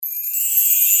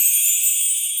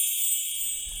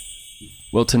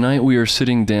Well, tonight we are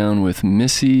sitting down with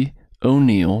Missy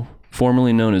O'Neill,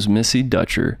 formerly known as Missy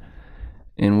Dutcher,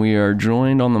 and we are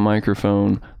joined on the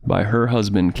microphone by her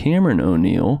husband, Cameron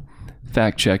O'Neill,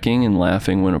 fact-checking and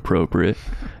laughing when appropriate.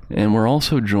 And we're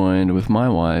also joined with my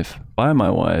wife,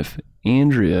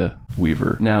 Andrea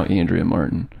Weaver, now Andrea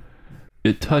Martin.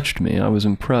 It touched me. I was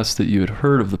impressed that you had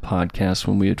heard of the podcast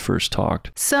when we had first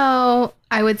talked. So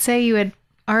I would say you had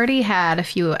already had a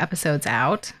few episodes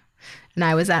out, and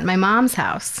I was at my mom's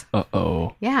house.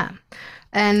 Uh-oh. Yeah.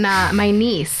 And my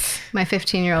niece, my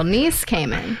 15-year-old niece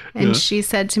came in, and she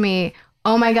said to me,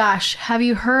 "Oh my gosh, have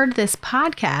you heard this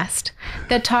podcast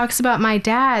that talks about my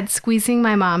dad squeezing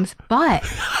my mom's butt?"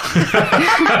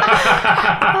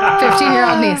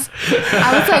 15-year-old niece.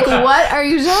 I was like, "What are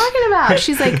you talking about?"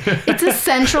 She's like, "It's a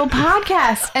central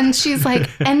podcast." And she's like,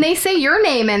 "And they say your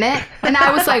name in it." And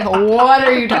I was like, "What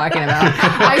are you talking about?"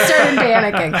 I started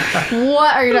panicking.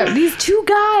 What are you talking about? These two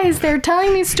guys, they're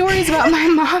telling me stories about my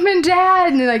mom and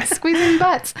dad and they're like squeezing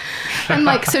butts. And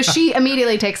like, so she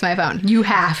immediately takes my phone. "You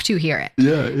have to hear it."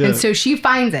 Yeah. And so she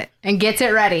finds it and gets it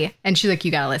ready. And she's like,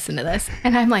 "You got to listen to this."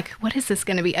 And I'm like, "What is this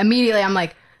going to be?" Immediately, I'm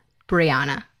like,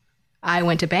 "Brianna, I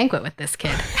went to banquet with this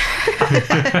kid."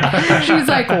 She's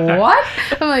like, "What?"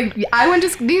 I'm like, "I went to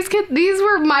these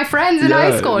were my friends in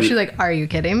high school." She's like, "Are you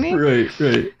kidding me?" Right.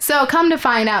 So come to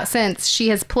find out, since she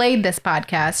has played this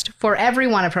podcast for every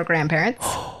one of her grandparents.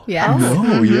 Yes.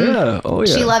 Oh, yeah. Oh,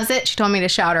 yeah. She loves it. She told me to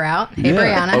shout her out. "Hey,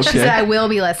 Brianna." Okay. She said, "I will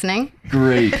be listening."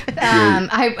 Great.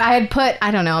 I had put,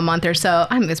 I don't know, a month or so,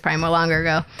 it was probably more longer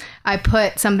ago, I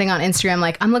put something on Instagram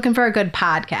like, "I'm looking for a good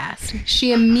podcast."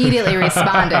 She immediately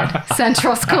responded,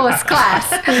 "Central Schoolist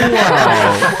class."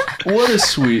 Wow. What a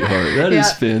sweetheart. That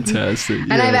is fantastic.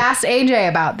 And I've asked AJ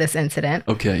about this incident.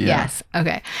 Okay, yeah. Yes,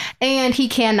 okay. And he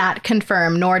cannot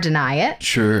confirm nor deny it.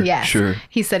 Sure, yes. sure.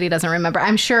 He said he doesn't remember.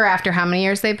 I'm sure after how many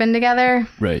years they've been together.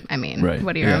 Right. I mean, right.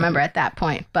 What do you remember at that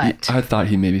point? But I thought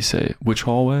he maybe say, "Which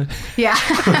hallway?" Yeah.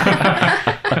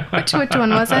 which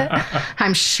one was it?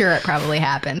 I'm sure it probably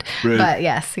happened. Right. But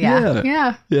yes,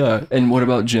 yeah. And what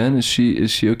about Jen? Is she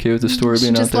okay with the story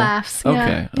being out there? She just laughs.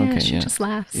 Okay. She just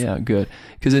laughs. Yeah, good.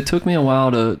 Because it took me a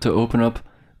while to open up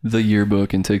the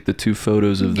yearbook and take the two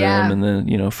photos of them and then,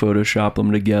 Photoshop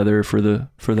them together for the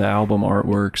album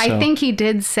artwork. So. I think he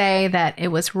did say that it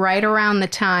was right around the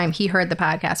time he heard the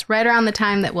podcast, right around the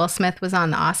time that Will Smith was on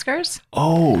the Oscars.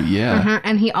 Oh, yeah. Mm-hmm.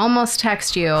 And he almost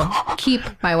texted you, "Keep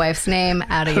my wife's name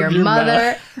out of your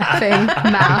mother effing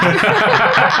mouth."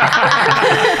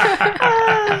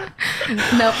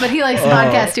 No, but he likes the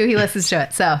podcast too. He listens to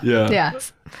it. So, yeah.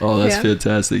 Oh, that's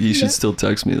fantastic. He should still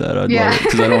text me that. I'd love it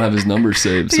because I don't have his number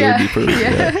saved, so it'd be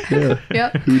perfect. Yeah.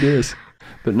 Who dis?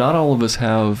 But not all of us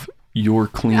have your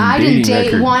clean dating record. I didn't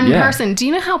date one person. Do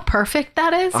you know how perfect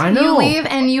that is? I know. You leave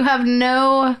and you have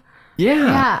no...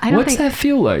 Yeah. I don't What's that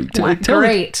feel like?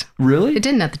 Great. Really? It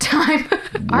didn't at the time.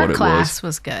 Our class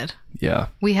was good. Yeah.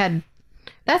 We had...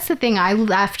 That's the thing. I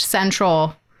left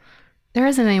Central. There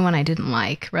isn't anyone I didn't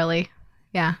like, really.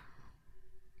 Yeah.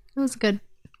 It was a good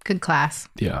class.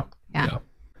 Yeah.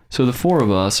 So the four of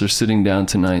us are sitting down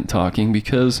tonight talking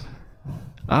because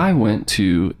I went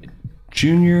to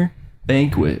junior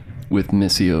banquet with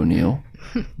Missy O'Neill,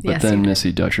 but then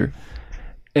Missy Dutcher.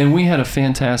 And we had a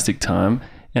fantastic time.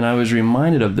 And I was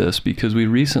reminded of this because we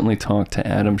recently talked to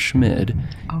Adam Schmid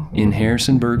in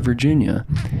Harrisonburg, Virginia.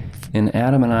 And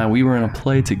Adam and I, we were in a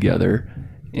play together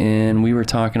and we were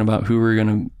talking about who we were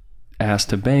going to ask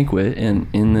to banquet. And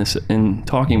in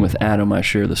talking with Adam, I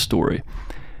share the story.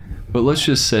 But let's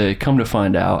just say, come to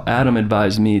find out, Adam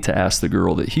advised me to ask the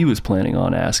girl that he was planning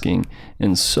on asking.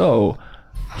 And so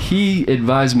he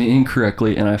advised me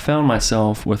incorrectly, and I found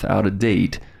myself without a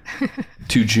date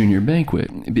to junior banquet.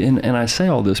 And I say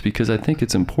all this because I think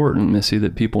it's important, Missy,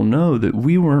 that people know that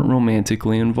we weren't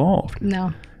romantically involved.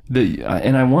 No.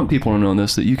 And I want people to know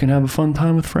this, that you can have a fun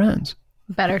time with friends.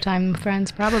 Better time with friends,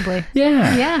 probably.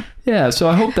 Yeah. So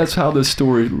I hope that's how this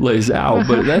story lays out.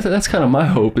 But that's kind of my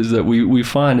hope, is that we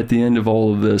find at the end of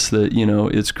all of this that,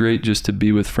 it's great just to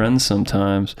be with friends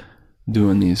sometimes,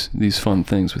 doing these fun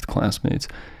things with classmates.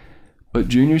 But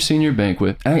junior, senior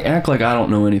banquet, I act like I don't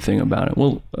know anything about it.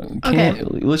 Well,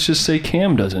 let's just say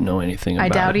Cam doesn't know anything about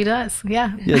it. I doubt he does.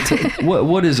 Yeah.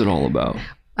 What is it all about?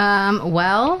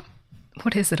 Well,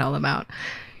 what is it all about?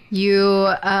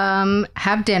 You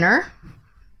have dinner.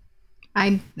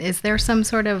 Is there some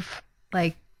sort of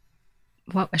a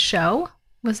show?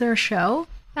 Was there a show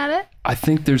at it? I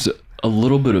think there's a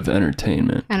little bit of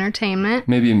entertainment.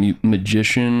 Maybe a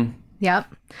magician.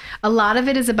 Yep. A lot of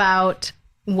it is about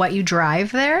what you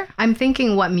drive there. I'm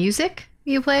thinking what music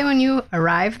you play when you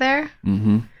arrive there.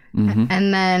 Mm-hmm.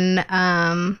 And then,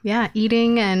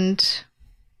 eating and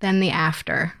then the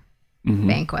after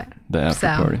banquet. The after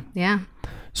party. Yeah.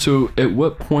 So at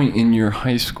what point in your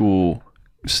high school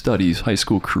studies, high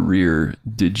school career,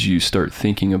 did you start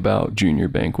thinking about junior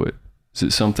banquet? Is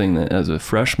it something that as a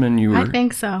freshman you were... I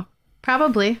think so.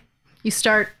 Probably.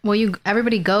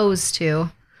 Everybody goes to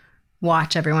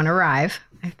watch everyone arrive,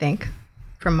 I think,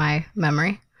 from my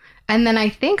memory. And then I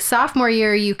think sophomore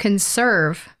year you can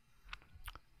serve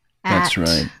at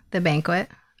the banquet.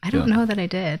 I don't know that I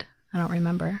did. I don't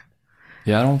remember.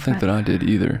 Yeah, I don't think that I did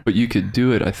either. But you could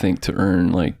do it, I think, to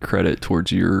earn like credit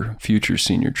towards your future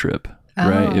senior trip,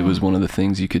 right? It was one of the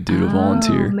things you could do to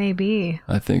volunteer. Maybe.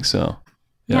 I think so.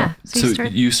 Yeah. So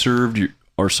you served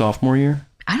our sophomore year?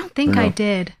 I don't think I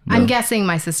did. No. I'm guessing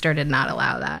my sister did not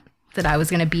allow that I was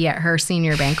going to be at her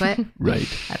senior banquet. Right.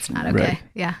 That's not okay. Right.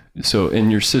 Yeah. So,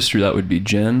 and your sister, that would be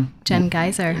Jen? Jen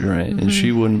Geyser. Right. And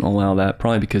she wouldn't allow that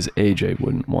probably because AJ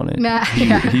wouldn't want it.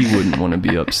 He wouldn't want to be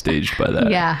upstaged by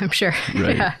that. Yeah, I'm sure.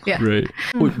 Right. Yeah. Right.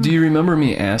 Well, do you remember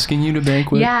me asking you to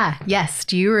banquet? Yeah. Yes.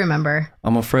 Do you remember?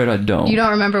 I'm afraid I don't. You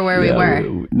don't remember where we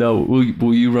were? No.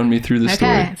 Will you run me through the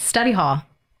story? Okay. Study hall.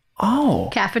 Oh.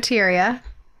 Cafeteria.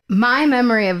 My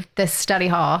memory of this study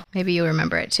hall, maybe you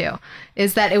remember it too,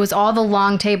 is that it was all the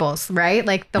long tables, right?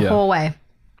 Like the whole way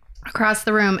across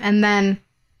the room. And then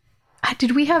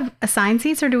did we have assigned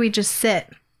seats or do we just sit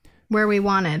where we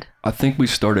wanted? I think we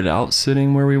started out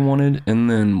sitting where we wanted, and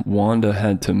then Wanda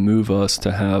had to move us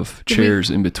to have chairs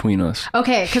in between us.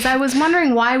 Okay, because I was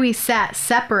wondering why we sat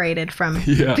separated from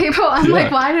people. I'm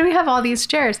like, why did we have all these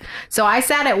chairs? So I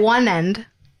sat at one end.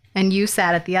 And you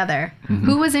sat at the other. Mm-hmm.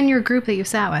 Who was in your group that you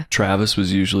sat with? Travis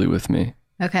was usually with me.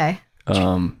 Okay.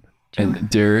 And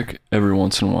Derek every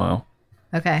once in a while.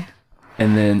 Okay.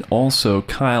 And then also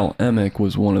Kyle Emick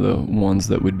was one of the ones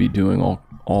that would be doing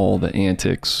all the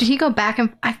antics. Did he go back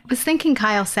and... I was thinking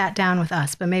Kyle sat down with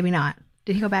us, but maybe not.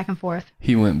 Did he go back and forth?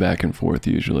 He went back and forth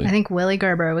usually. I think Willie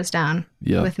Gerber was down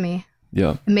with me.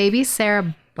 Yeah. Maybe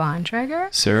Sarah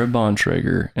Bontrager? Sarah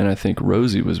Bontrager. And I think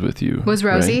Rosie was with you. Was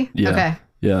Rosie? Right? Yeah. Okay.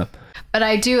 Yeah. But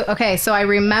I do. Okay. So I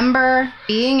remember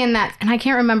being in that, and I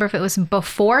can't remember if it was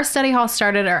before study hall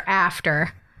started or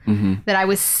after, that I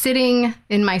was sitting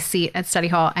in my seat at study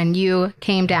hall and you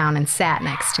came down and sat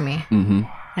next to me and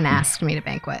asked me to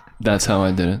banquet. That's how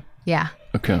I did it. Yeah.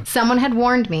 Okay. Someone had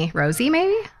warned me, Rosie,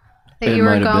 maybe, that you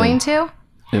were going to,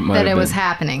 that it was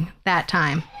happening that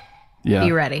time. Yeah.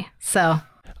 Be ready. So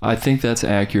I think that's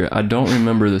accurate. I don't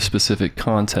remember the specific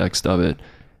context of it.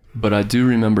 But I do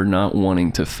remember not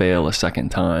wanting to fail a second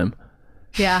time.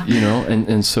 Yeah. You know,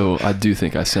 and so I do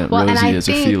think I sent Rosie as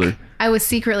a feeler. I was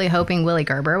secretly hoping Willie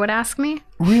Gerber would ask me.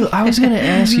 Really? I was going to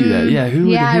ask you that. Yeah.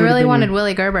 Who I really wanted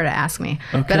Willie Gerber to ask me.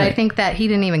 Okay. But I think that he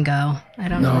didn't even go. I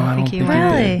don't think he went.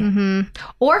 Really? Mm-hmm.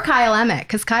 Or Kyle Emick,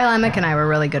 because Kyle Emick and I were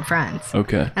really good friends.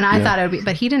 Okay. And I thought it would be,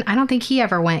 but he didn't, I don't think he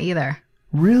ever went either.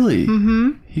 Really?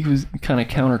 Mm-hmm. He was kind of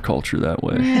counterculture that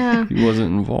way. Yeah. He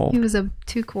wasn't involved. He was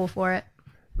too cool for it.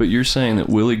 But you're saying that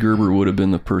Willie Gerber would have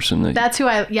been the person that... That's who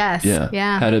yes.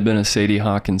 Yeah. Had it been a Sadie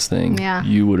Hawkins thing,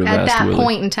 you would have asked Willie. At that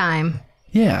point in time.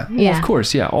 Yeah. Well, of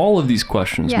course. Yeah. All of these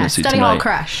questions, Missy, study tonight. hall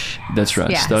crush. That's right.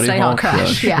 Yeah, study hall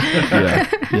crush. Yeah.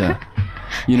 Yeah.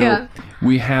 You know,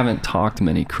 we haven't talked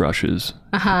many crushes.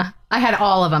 Uh-huh. I had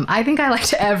all of them. I think I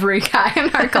liked every guy in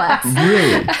our class.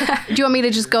 Really? Do you want me to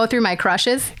just go through my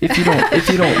crushes? If you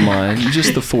don't mind,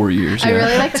 just the 4 years. I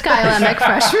really liked Kyle Emick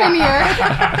freshman year.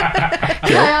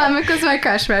 Kyle Emick was my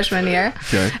crush freshman year.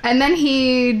 Okay. And then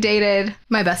he dated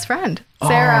my best friend,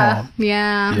 Sarah. Oh.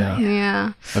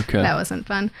 Yeah. Okay. That wasn't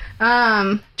fun.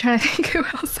 Trying to think who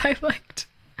else I liked.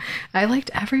 I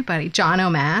liked everybody. John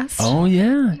O'Mass. Oh,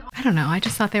 yeah. I don't know. I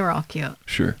just thought they were all cute.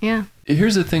 Sure. Yeah.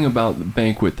 Here's the thing about the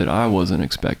banquet that I wasn't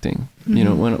expecting. Mm-hmm. You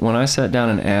know, when I sat down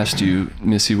and asked you,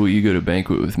 Missy, will you go to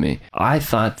banquet with me? I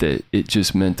thought that it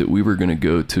just meant that we were going to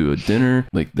go to a dinner,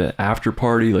 like the after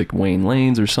party, like Wayne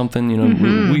Lane's or something. You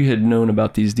know, we had known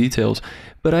about these details.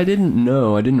 But I didn't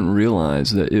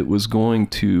realize that it was going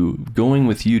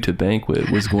with you to banquet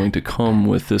was going to come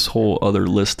with this whole other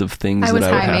list of things that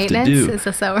I would have to do. Is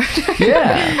this a word?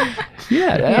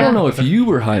 Yeah. I don't know if you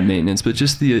were high maintenance, but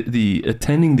just the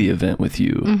attending the event with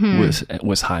you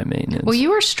was high maintenance. Well, you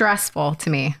were stressful to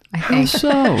me, I think.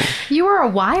 How so? You were a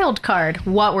wild card.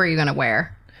 What were you going to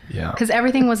wear? Yeah. Because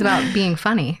everything was about being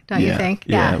funny, don't you think?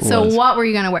 Yeah. So what were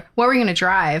you going to wear? What were you going to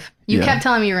drive? You kept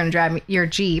telling me you were going to drive your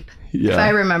Jeep, if I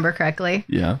remember correctly.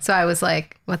 Yeah. So I was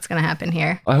like, what's going to happen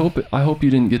here? I hope you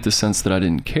didn't get the sense that I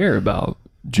didn't care about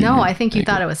junior No, I think you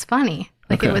banquet. thought it was funny.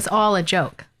 Like it was all a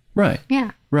joke. Right.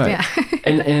 Yeah. Right. Yeah.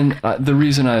 And the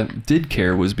reason I did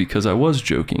care was because I was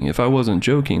joking. If I wasn't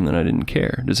joking, then I didn't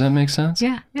care. Does that make sense?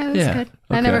 Yeah, it was good. Okay.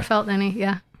 I never felt any,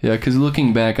 yeah. Yeah, because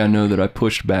looking back, I know that I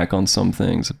pushed back on some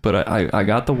things, but I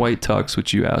got the white tux,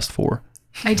 which you asked for.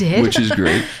 I did? Which is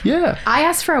great. Yeah. I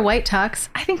asked for a white tux.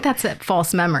 I think that's a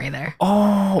false memory there.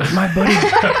 Oh, my buddy.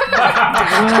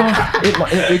 Well,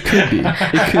 it could be.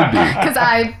 It could be. Because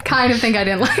I kind of think I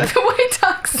didn't like the white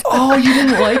tux. Oh, you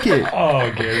didn't like it?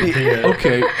 Oh, guarantee it.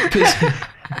 Okay, because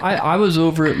I was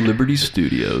over at Liberty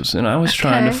Studios, and I was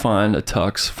trying to find a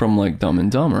tux from, like, Dumb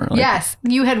and Dumber. Like, yes,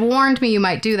 you had warned me you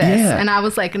might do this, and I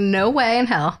was like, no way in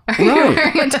hell are you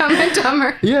wearing a Dumb and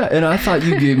Dumber. Yeah, and I thought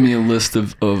you gave me a list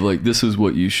of like, this is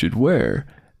what you should wear.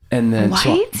 And then,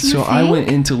 so I went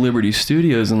into Liberty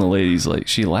Studios, and the lady's like,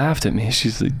 she laughed at me.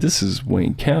 She's like, this is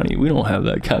Wayne County. We don't have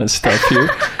that kind of stuff here.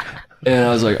 And I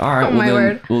was like, all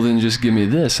right, well then just give me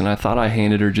this. And I thought I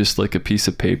handed her just like a piece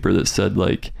of paper that said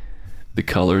like the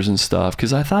colors and stuff,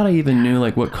 because I thought I even knew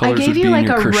like what colors would be in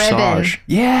your corsage.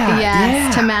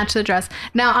 Yes, to match the dress.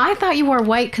 Now I thought you wore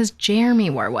white because Jeremy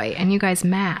wore white and you guys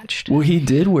matched. Well, he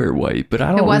did wear white, but I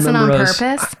don't. It wasn't remember on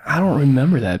purpose. I don't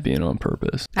remember that being on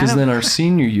purpose. Because then our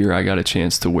senior year, I got a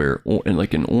chance to wear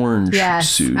like an orange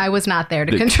suit. I was not there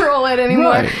to control it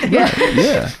anymore. Right,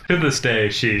 yeah. To this day,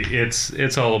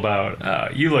 it's all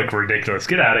about you look ridiculous.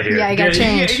 Get out of here. Yeah, you got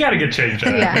changed. You got to get changed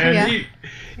out.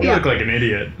 You look like an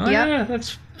idiot. Yeah,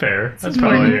 that's fair. That's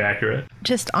probably accurate.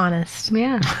 Just honest.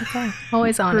 Yeah,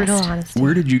 always honest. Brutal honesty.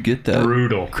 Where did you get that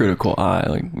critical eye?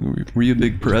 Like, were you a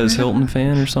big Perez Hilton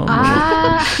fan or something?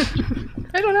 I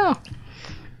don't know.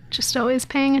 Just always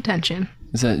paying attention.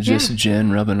 Is that just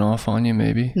Jen rubbing off on you,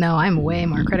 maybe? No, I'm way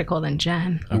more critical than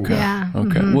Jen. Okay. Yeah.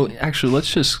 Okay. Mm-hmm. Well, actually,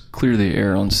 let's just clear the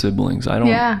air on siblings.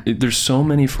 There's so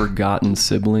many forgotten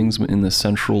siblings in the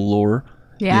Central lore.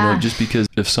 Yeah. You know, just because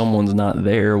if someone's not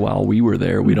there while we were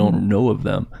there, we don't know of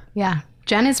them. Yeah.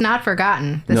 Jen is not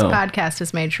forgotten. This podcast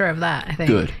has made sure of that, I think.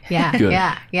 Good. Yeah. Good.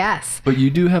 Yeah. Yes. But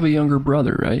you do have a younger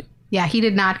brother, right? Yeah, he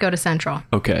did not go to Central.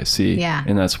 Okay, see? Yeah.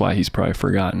 And that's why he's probably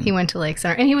forgotten. He went to Lake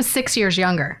Center. And he was 6 years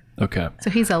younger. Okay.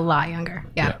 So he's a lot younger.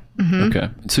 Yeah. Mm-hmm. Okay.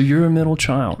 So you're a middle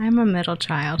child. I'm a middle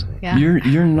child. Yeah.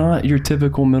 You're not your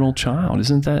typical middle child.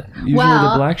 Isn't that usually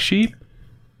the black sheep?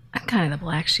 I'm kind of the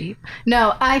black sheep.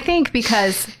 No, I think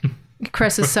because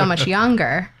Chris is so much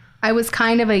younger, I was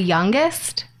kind of a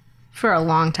youngest for a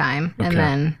long time. Okay. And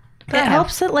then... But it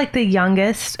helps that like the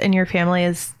youngest in your family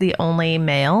is the only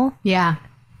male. Yeah.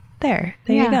 There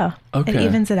you go. Okay. It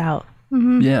evens it out.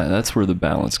 Mm-hmm. Yeah, that's where the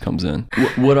balance comes in.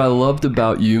 What I loved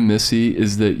about you, Missy,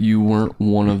 is that you weren't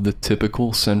one of the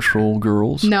typical Central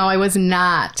girls. No, I was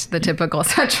not the typical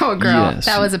Central girl. Yes.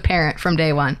 That was apparent from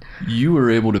day one. You were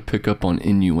able to pick up on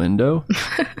innuendo,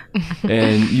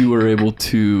 and you were able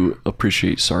to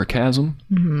appreciate sarcasm.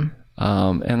 Mm-hmm.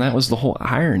 And that was the whole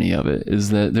irony of it,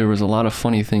 is that there was a lot of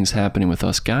funny things happening with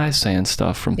us guys saying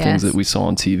stuff from things that we saw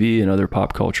on TV and other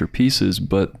pop culture pieces,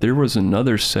 but there was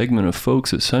another segment of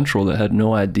folks at Central that had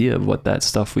no idea of what that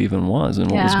stuff even was and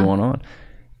what was going on.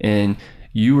 And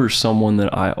you were someone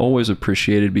that I always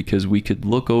appreciated because we could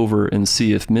look over and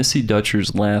see if Missy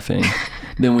Dutcher's laughing,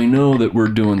 then we know that we're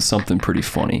doing something pretty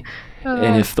funny.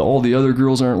 And if all the other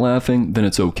girls aren't laughing, then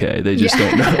it's okay. They just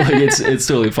don't know. Like, it's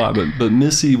totally fine. But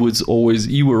Missy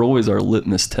you were always our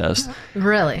litmus test.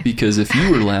 Really? Because if you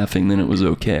were laughing, then it was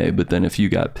okay. But then if you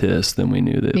got pissed, then we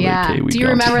knew that, Do you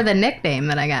remember the nickname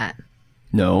that I got?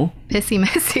 No. Pissy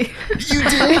Missy. You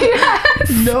did?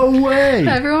 Yes. No way.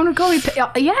 Everyone would call me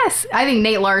Yes. I think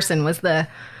Nate Larson was the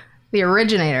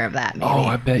originator of that, maybe. Oh,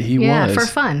 I bet he was. Yeah, for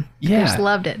fun. Yeah. I just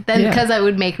loved it. Then because it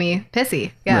would make me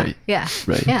pissy. Yeah. Right. Yeah.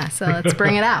 Right. Yeah, so let's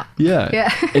bring it out.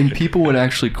 Yeah. And people would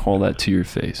actually call that to your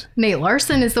face. Nate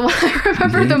Larson is the one I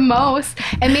remember the most.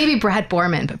 And maybe Brad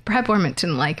Borman, but Brad Borman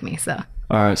didn't like me, so.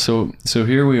 All right, so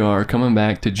here we are coming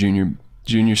back to junior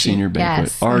senior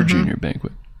banquet, our junior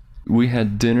banquet. We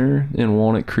had dinner in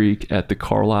Walnut Creek at the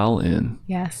Carlisle Inn.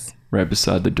 Yes. Right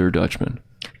beside the Der Dutchman.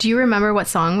 Do you remember what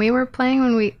song we were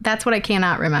playing that's what I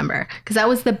cannot remember. Because that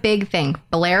was the big thing.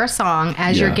 Blare a song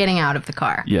as you're getting out of the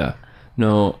car. Yeah.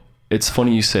 No, it's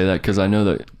funny you say that because I know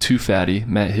that Too Fatty,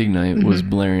 Matt Hignite, was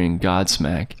blaring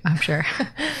Godsmack. I'm sure.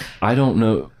 I don't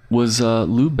know. Was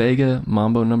Lou Bega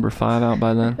Mambo No. 5 out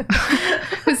by then?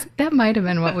 That might have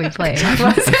been what we played. I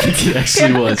think it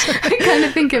actually was. I kind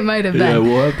of think it might have been. Yeah,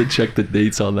 we'll have to check the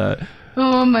dates on that.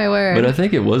 Oh, my word. But I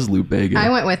think it was Lou Bega. I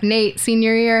went with Nate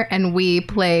senior year, and we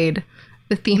played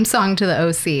the theme song to the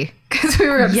OC because we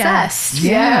were obsessed. Yes.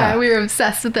 Yeah. We were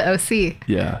obsessed with the OC.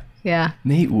 Yeah. Yeah.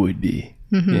 Nate would be.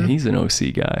 Mm-hmm. Yeah, he's an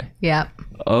OC guy. Yep.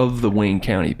 Of the Wayne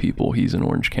County people, he's an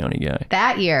Orange County guy.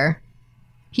 That year,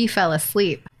 he fell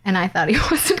asleep And I thought he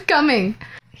wasn't coming.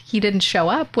 He didn't show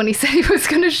up when he said he was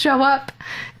going to show up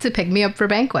to pick me up for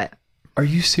banquet. Are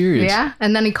you serious? Yeah.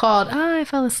 And then he called, I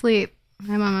fell asleep.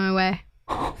 I'm on my way.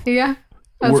 Yeah.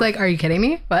 I was like, are you kidding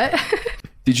me? What?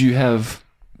 Did you have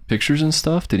pictures and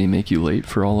stuff? Did he make you late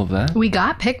for all of that? We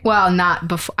got not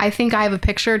before. I think I have a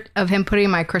picture of him putting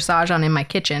my corsage on in my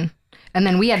kitchen. And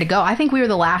then we had to go. I think we were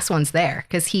the last ones there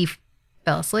because he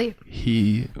fell asleep.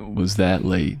 He was that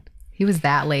late. He was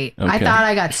that late. Okay. I thought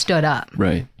I got stood up.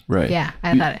 Right. Yeah,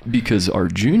 I thought it. Because our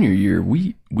junior year,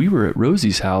 we were at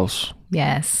Rosie's house.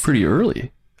 Yes. Pretty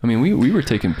early. I mean, we were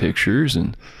taking pictures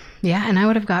and. Yeah, and I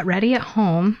would have got ready at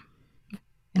home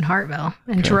in Hartville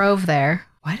and drove there.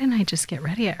 Why didn't I just get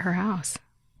ready at her house?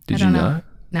 Did you not?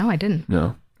 No, I didn't.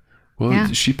 No.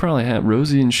 Well, she probably had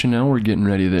Rosie and Chanel were getting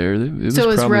ready there. It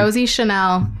was Rosie,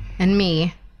 Chanel, and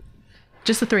me,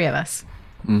 just the three of us.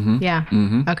 Mm-hmm. Yeah.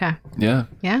 Mm-hmm. Okay. Yeah.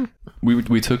 Yeah.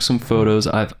 We took some photos.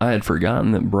 I had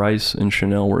forgotten that Bryce and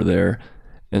Chanel were there,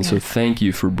 and so thank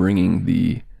you for bringing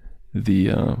the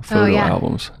photo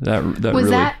albums. That was really...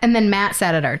 that, and then Matt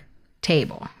sat at our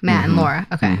table. Matt and Laura.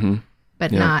 Okay.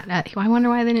 But not at. I wonder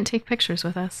why they didn't take pictures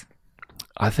with us.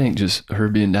 I think just her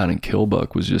being down in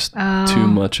Kilbuck was just too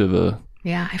much of a...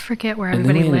 Yeah, I forget where everybody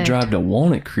lived. And then we had to drive to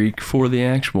Walnut Creek for the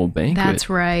actual banquet. That's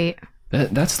right.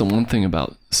 That's the one thing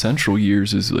about Central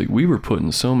years is like we were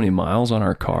putting so many miles on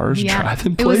our cars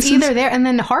driving places. It was either there and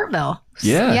then to Hartville.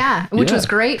 Yeah. Yeah, which was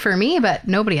great for me, but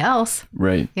nobody else.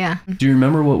 Right. Yeah. Do you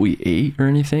remember what we ate or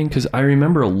anything? Because I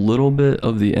remember a little bit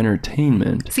of the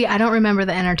entertainment. See, I don't remember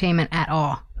the entertainment at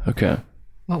all. Okay.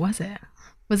 What was it?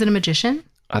 Was it a magician?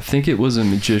 I think it was a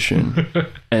magician.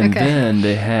 And then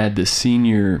they had the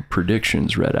senior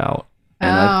predictions read out. And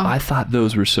I thought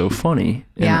those were so funny.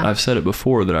 And I've said it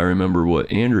before that I remember what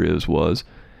Andrea's was.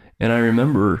 And I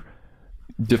remember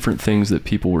different things that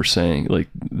people were saying, like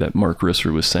that Mark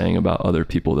Risser was saying about other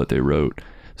people that they wrote.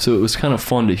 So it was kind of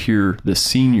fun to hear the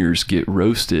seniors get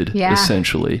roasted,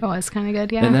 essentially. Oh, it's kind of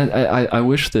good, yeah. And that, I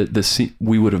wish that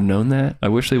we would have known that. I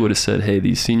wish they would have said, hey,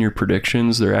 these senior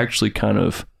predictions, they're actually kind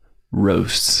of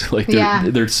roasts. Like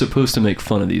they're supposed to make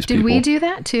fun of these people. Did we do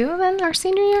that too then our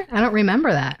senior year? I don't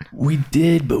remember that. We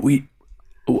did, but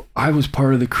I was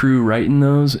part of the crew writing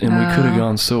those, and we could have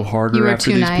gone so harder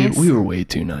after these people. We were way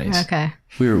too nice. Okay.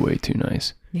 We were way too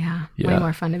nice. Yeah. Way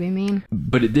more fun to be mean.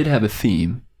 But it did have a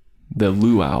theme, the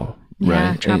luau,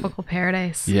 right? Yeah, Tropical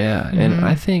Paradise. Yeah, and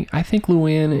I think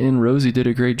Luann and Rosie did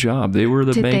a great job. They were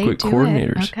the banquet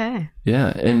coordinators. Okay.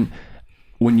 Yeah, and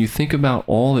when you think about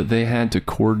all that they had to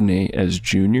coordinate as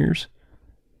juniors,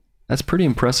 that's pretty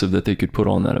impressive that they could put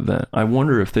on that event. I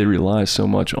wonder if they rely so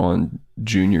much on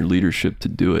junior leadership to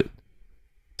do it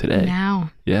today.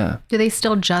 Now. Yeah. Do they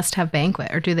still just have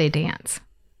banquet or do they dance?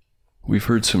 We've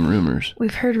heard some rumors.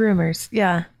 We've heard rumors,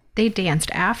 yeah. They danced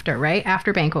after, right?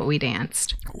 After banquet, we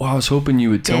danced. Well, I was hoping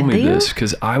you would tell me this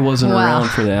because I wasn't around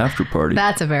for the after party.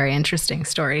 That's a very interesting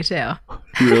story, too.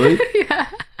 Really? Yeah.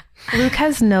 Luke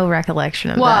has no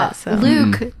recollection of that. So.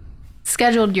 Luke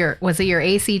scheduled was it your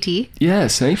ACT?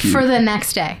 Yes, thank you. For the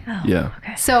next day. Oh, yeah.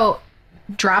 Okay. So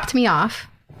dropped me off.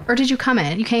 Or did you come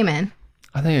in? You came in.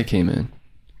 I think I came in.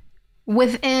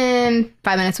 Within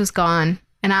 5 minutes was gone.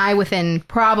 And I, within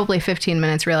probably 15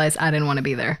 minutes, realized I didn't want to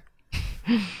be there.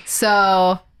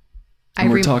 So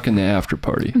we're talking the after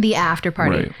party. The after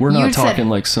party. Right. We're not talking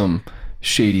like some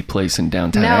shady place in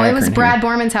downtown Akron. No, it was Brad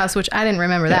Borman's house, which I didn't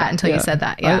remember that until you said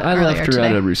that. Yeah, I left her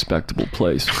at a respectable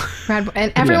place.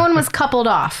 And everyone was coupled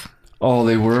off. Oh,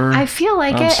 they were? I feel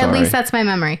like I'm it. sorry. At least that's my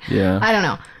memory. Yeah. I don't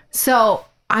know. So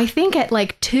I think at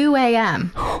like 2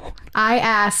 a.m., I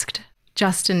asked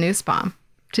Justin Nussbaum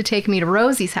to take me to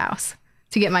Rosie's house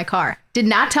to get my car. Did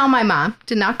not tell my mom.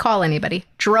 Did not call anybody.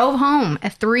 Drove home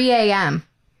at 3 a.m.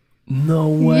 No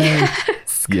way.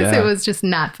 Yes. Because it was just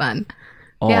not fun.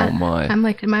 Oh, my. I'm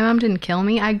like, my mom didn't kill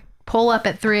me. I pull up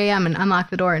at 3 a.m. and unlock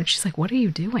the door, and she's like, what are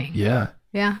you doing? Yeah.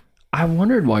 Yeah. I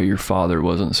wondered why your father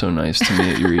wasn't so nice to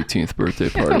me at your 18th birthday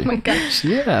party. Oh, my gosh.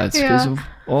 Yeah, it's because of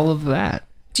all of that.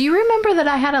 Do you remember that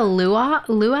I had a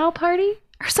luau party?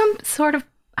 Or some sort of,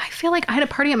 I feel like I had a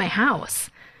party at my house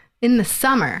in the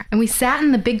summer, and we sat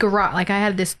in the big garage. Like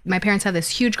my parents had this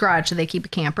huge garage that they keep a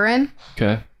camper in.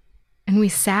 Okay. And we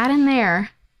sat in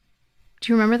there.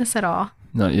 Do you remember this at all?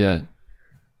 Not yet.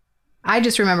 I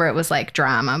just remember it was like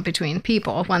drama between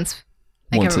people once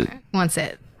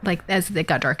it like as it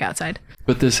got dark outside.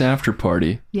 But this after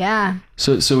party. Yeah.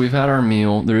 So we've had our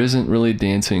meal. There isn't really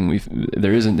dancing.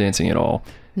 There isn't dancing at all.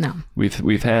 No.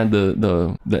 We've had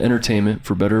the entertainment,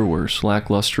 for better or worse,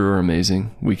 lackluster or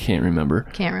amazing. We can't remember.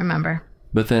 Can't remember.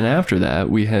 But then after that,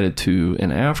 we headed to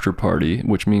an after party,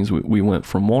 which means we went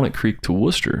from Walnut Creek to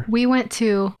Worcester. We went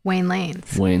to Wayne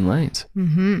Lanes. Wayne Lanes.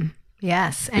 Mm-hmm.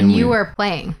 Yes. And you were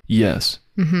playing. Yes.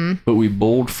 Mm-hmm. But we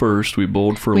bowled first. We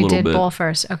bowled for a little bit. We did bowl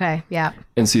first. Okay. Yeah.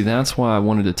 And see, that's why I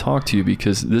wanted to talk to you,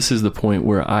 because this is the point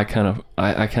where I kind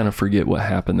of forget what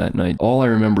happened that night. All I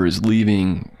remember is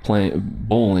leaving, playing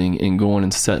bowling, and going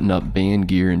and setting up band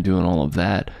gear and doing all of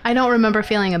that. I don't remember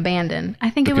feeling abandoned. I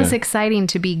think it was exciting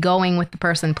to be going with the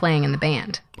person playing in the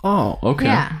band. Oh, okay.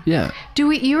 Yeah.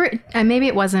 Maybe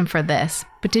it wasn't for this,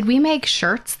 but did we make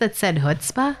shirts that said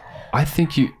Chutzpah? I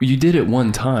think you did it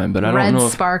one time, but I don't know.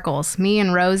 Red sparkles. Me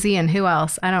and Rosie and who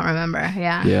else? I don't remember.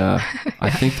 Yeah. Yeah. I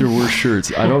think there were shirts.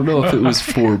 I don't know if it was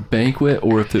for banquet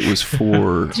or if it was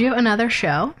for... Did you have another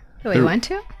show that we went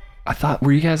to? I thought,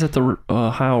 were you guys at the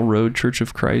Ohio Road Church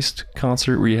of Christ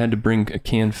concert where you had to bring a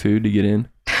canned food to get in?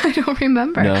 I don't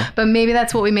remember. No. But maybe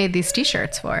that's what we made these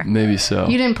t-shirts for. Maybe so.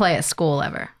 You didn't play at school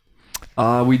ever.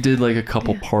 We did like a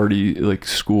couple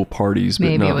school parties, but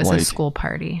maybe not it was like... a school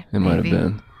party. It might have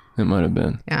been. It might have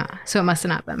been. Yeah. So it must have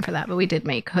not been for that, but we did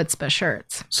make Chutzpah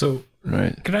shirts. So,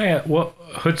 right. Can I ask, what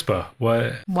Chutzpah?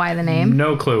 What? Why the name?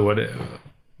 No clue. What?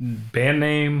 Band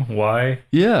name? Why?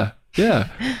 Yeah.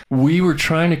 We were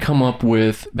trying to come up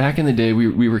with, back in the day,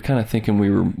 we were kind of thinking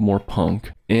we were more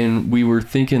punk, and we were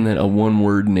thinking that a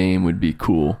one-word name would be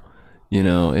cool. You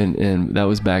know, and that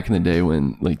was back in the day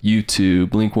when like U2,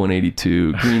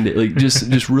 Blink-182, Green Day, like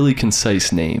just really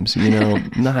concise names, you know,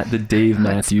 not the Dave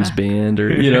Matthews Band,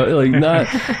 or, you know, like not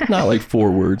like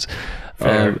 4 words.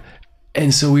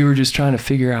 And so we were just trying to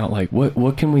figure out like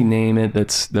what can we name it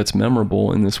that's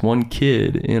memorable. And this one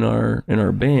kid in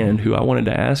our band who I wanted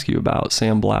to ask you about,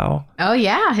 Sam Blau. Oh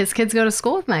yeah, his kids go to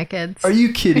school with my kids. Are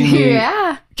you kidding me?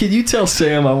 Yeah. Can you tell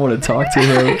Sam I want to talk to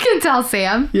him? I can tell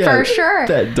Sam, for sure.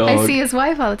 That dog. I see his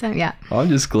wife all the time. Yeah. I'm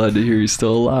just glad to hear he's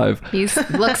still alive. He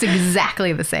looks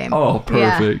exactly the same. Oh,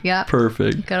 perfect. Yeah.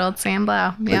 Perfect. Good old Sam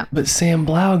Blau. Yeah. But Sam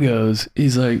Blau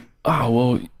he's like, oh,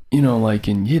 well, you know, like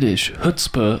in Yiddish,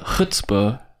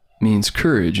 chutzpah means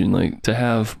courage and like to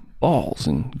have balls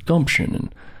and gumption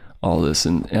and all this.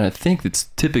 And I think it's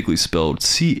typically spelled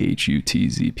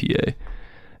Chutzpah.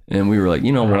 And we were like,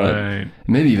 you know what?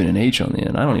 Maybe even an H on the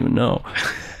end. I don't even know.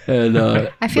 And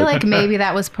I feel like maybe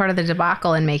that was part of the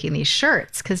debacle in making these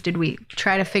shirts, because did we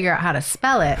try to figure out how to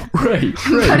spell it? Right.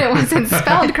 But it wasn't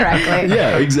spelled correctly.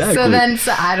 Yeah, exactly.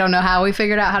 So I don't know how we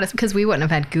figured out how to, because we wouldn't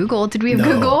have had Google. Did we have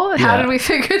Google? How did we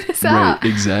figure this out? Right,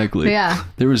 exactly. Yeah.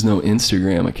 There was no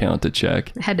Instagram account to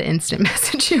check. I had to instant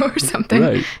message you or something.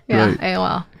 Right. Yeah, right.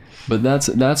 AOL. But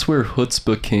that's where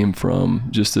chutzpah came from.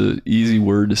 Just an easy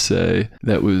word to say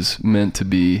that was meant to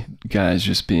be guys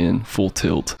just being full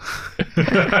tilt.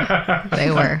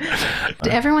 They were.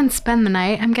 Did everyone spend the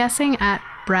night, I'm guessing, at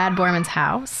Brad Borman's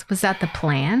house? Was that the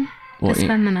plan? To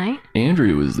spend the night?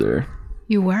 Andrea was there.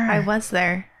 You were? I was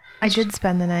there. I did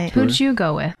spend the night. Who'd you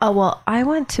go with? Oh, well, I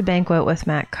went to banquet with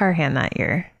Matt Carhan that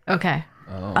year. Okay.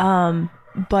 Oh.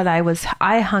 But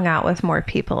I hung out with more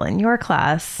people in your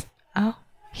class. Oh.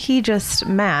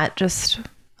 Matt just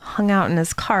hung out in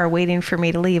his car waiting for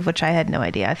me to leave, which I had no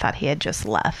idea. I thought he had just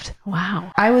left.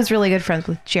 Wow. I was really good friends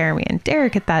with Jeremy and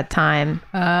Derek at that time.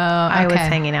 Oh, okay. I was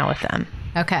hanging out with them.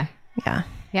 Okay. Yeah.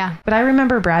 Yeah. But I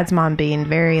remember Brad's mom being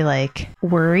very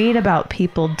worried about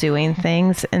people doing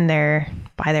things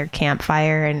by their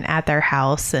campfire and at their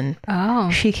house. And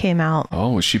she came out.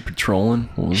 Oh, was she patrolling?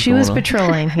 She was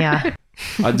patrolling. Yeah.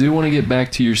 I do want to get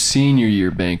back to your senior year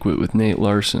banquet with Nate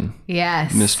Larson.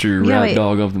 Yes. Mr. Rat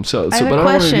Dog of themselves. I have a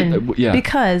question.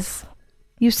 Because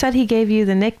you said he gave you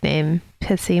the nickname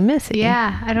Pissy Missy.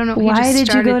 Yeah. I don't know. Why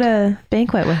did you go to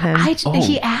banquet with him?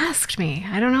 He asked me.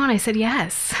 I don't know. And I said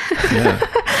yes. Yeah.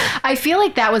 I feel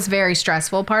like that was very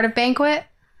stressful part of banquet,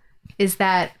 is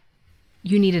that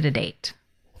you needed a date.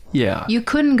 Yeah. You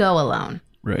couldn't go alone.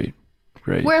 Right.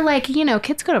 Where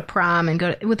kids go to prom and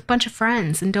go with a bunch of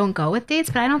friends and don't go with dates,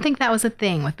 but I don't think that was a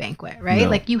thing with banquet, right?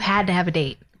 No. You had to have a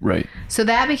date. Right. So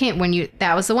that became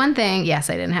that was the one thing. Yes,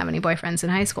 I didn't have any boyfriends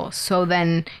in high school. So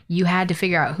then you had to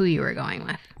figure out who you were going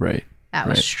with. Right. That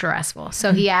was stressful.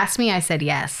 So he asked me, I said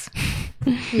yes.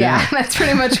 Yeah, that's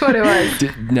pretty much what it was.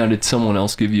 Did someone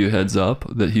else give you a heads up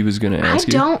that he was going to ask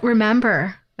you? I don't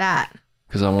remember that.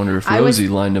 Because I wonder if Rosie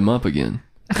lined him up again.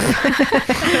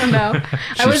 I don't know.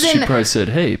 She probably said,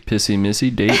 "Hey, Pissy Missy,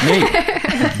 date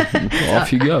Nate."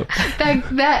 Off you go.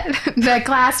 That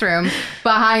classroom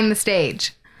behind the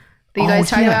stage that you guys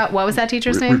talking about. What was that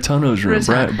teacher's name? Rotano's room.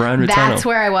 Brian Rotano. That's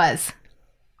where I was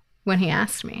when he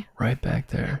asked me. Right back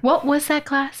there. What was that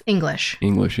class? English.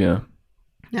 English, yeah.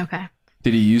 Okay.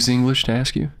 Did he use English to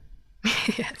ask you?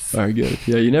 Yes. All right, good.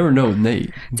 Yeah, you never know with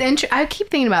Nate. I keep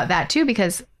thinking about that too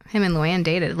because him and Luann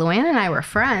dated. Luann and I were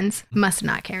friends. Must have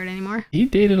not cared anymore. He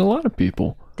dated a lot of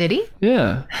people. Did he?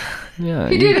 Yeah. Yeah.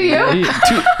 He dated you?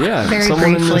 Yeah. Very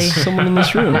someone briefly. Someone in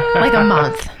this room. Like a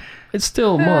month. It's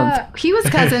still a month. He was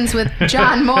cousins with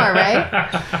John Moore,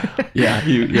 right? Yeah.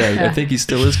 I think he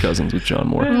still is cousins with John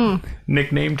Moore.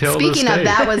 Nickname till Speaking this of, day.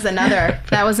 that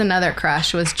was another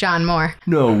crush, was John Moore.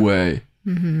 No way.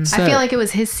 I feel like it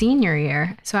was his senior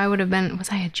year. So I would have been, was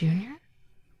I a junior?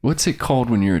 What's it called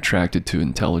when you're attracted to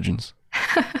intelligence?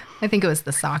 I think it was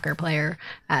the soccer player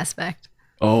aspect.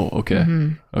 Oh, okay.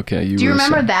 Okay. Do you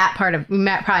remember that part of,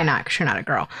 probably not because you're not a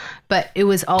girl, but it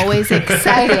was always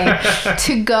exciting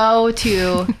to go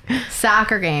to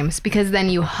soccer games because then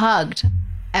you hugged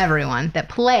everyone that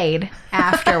played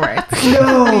afterwards.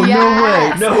 No,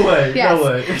 Yes. no way.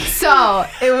 Yes. So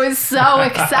it was so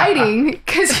exciting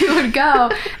because you would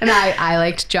go, and I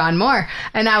liked John Moore,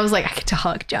 and I was like, I get to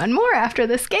hug John Moore after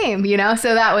this game,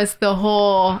 So that was the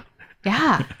whole,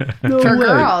 for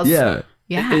girls. Yeah.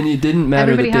 Yeah. And it didn't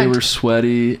matter Everybody that they hugged. were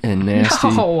sweaty and nasty.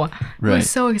 No, it Right. was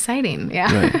so exciting.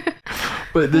 Yeah. Right.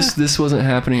 But this wasn't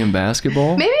happening in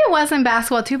basketball? Maybe it was in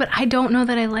basketball too, but I don't know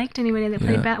that I liked anybody that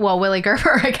played basketball. Well, Willie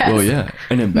Gerber, I guess. Well, yeah.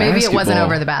 And in basketball, Maybe it wasn't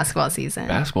over the basketball season.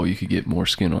 Basketball, you could get more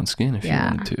skin on skin if you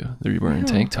wanted to. They're wearing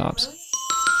tank tops.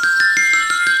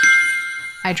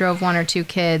 I drove one or two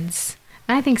kids.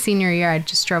 And I think senior year, I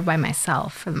just drove by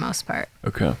myself for the most part.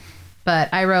 Okay. But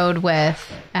I rode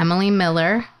with Emily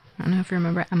Miller. I don't know if you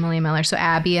remember Emily Miller. So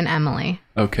Abby and Emily.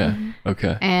 Okay.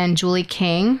 Okay. And Julie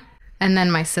King. And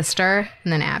then my sister.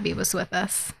 And then Abby was with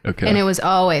us. Okay. And it was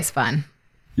always fun.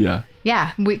 Yeah.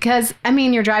 Yeah. Because,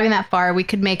 you're driving that far. We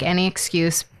could make any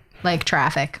excuse like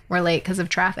traffic. We're late because of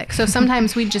traffic. So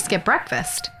sometimes we'd just get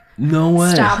breakfast. No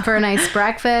way. Stop for a nice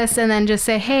breakfast and then just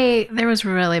say, hey, there was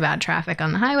really bad traffic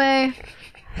on the highway.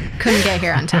 Couldn't get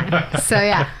here on time. So,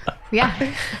 yeah. We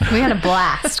had a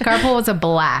blast. Carpool was a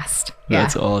blast. Yeah.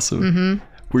 That's awesome. Mm-hmm.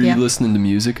 Were you listening to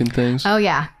music and things? Oh,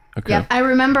 yeah. Okay. Yep. I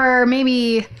remember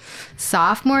maybe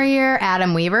sophomore year,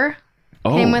 Adam Weaver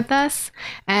came with us.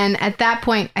 And at that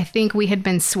point, I think we had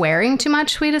been swearing too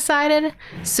much, we decided.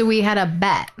 So we had a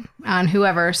bet on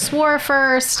whoever swore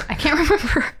first. I can't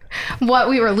remember what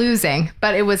we were losing,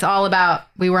 but it was all about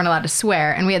we weren't allowed to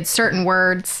swear. And we had certain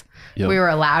words we were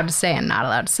allowed to say and not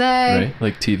allowed to say. Right,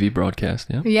 like TV broadcast,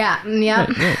 yeah? Yeah.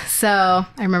 Right. So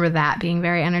I remember that being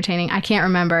very entertaining. I can't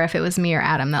remember if it was me or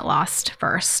Adam that lost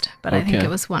first, but I think it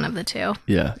was one of the two.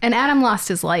 Yeah. And Adam lost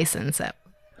his license at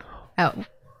a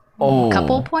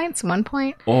couple points, 1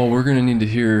 point. Oh, we're going to need to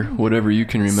hear whatever you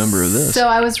can remember of this. So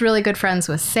I was really good friends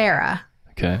with Sarah.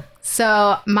 Okay.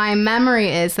 So my memory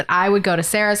is that I would go to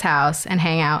Sarah's house and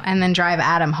hang out and then drive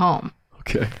Adam home.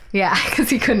 Okay. Yeah,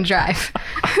 because he couldn't drive.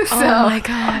 Oh my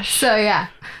gosh. So yeah,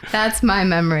 that's my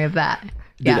memory of that.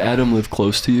 Did Adam live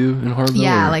close to you in Harville?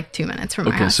 Yeah, or? like 2 minutes from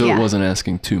my house. Okay, so it wasn't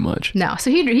asking too much. No,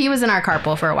 so he was in our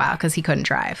carpool for a while because he couldn't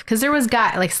drive. Because there was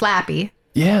guy like Slappy.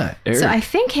 Yeah, Eric. So I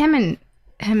think him and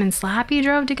Slappy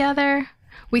drove together.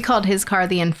 We called his car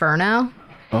the Inferno.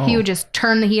 Oh. He would just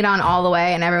turn the heat on all the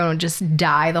way, and everyone would just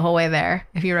die the whole way there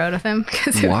if you rode with him.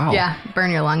 Wow. Burn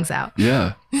your lungs out.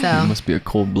 Yeah. So he must be a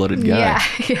cold-blooded guy. Yeah.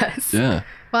 Yes. Yeah.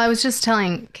 Well, I was just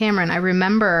telling Cameron. I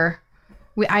remember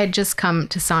I had just come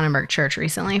to Sonnenberg Church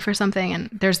recently for something, and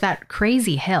there's that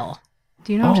crazy hill.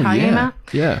 Do you know what I'm talking about?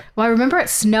 Yeah. Well, I remember it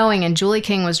snowing and Julie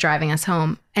King was driving us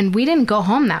home and we didn't go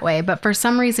home that way, but for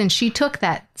some reason she took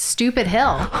that stupid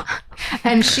hill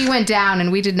and she went down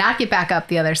and we did not get back up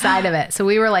the other side of it. So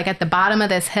we were like at the bottom of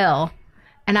this hill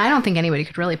and I don't think anybody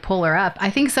could really pull her up. I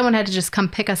think someone had to just come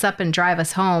pick us up and drive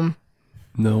us home.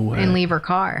 No way. And leave her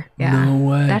car. Yeah. No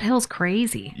way. That hill's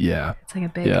crazy. Yeah. It's like a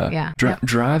big,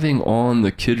 Driving on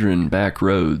the Kidron back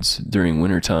roads during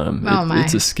wintertime,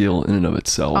 it's a skill in and of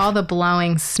itself. All the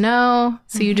blowing snow.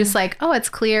 So you just like, it's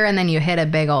clear. And then you hit a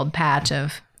big old patch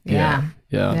of, Yeah.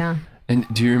 And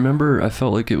do you remember, I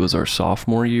felt like it was our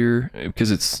sophomore year,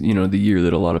 because it's, the year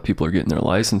that a lot of people are getting their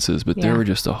licenses, but there were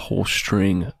just a whole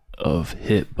string of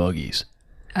hit buggies.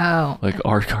 Oh. Like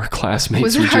our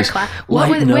classmates were just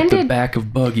lighting up the back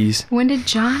of buggies. Didn't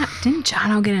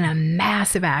Jono get in a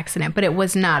massive accident? But it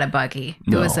was not a buggy.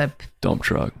 It was a dump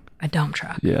truck. A dump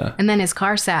truck. Yeah. And then his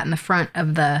car sat in the front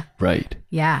of the... Right.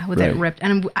 Yeah, with it ripped.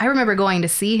 And I remember going to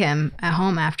see him at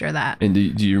home after that. And do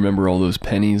you remember all those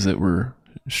pennies that were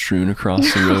strewn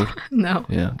across the road? No.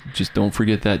 Yeah. Just don't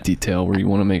forget that detail where you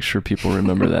want to make sure people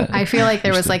remember that. I feel like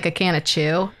there was like a can of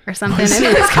chew or something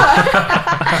in his car.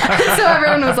 So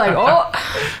everyone was like,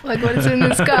 what is in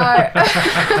this car?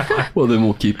 Well, then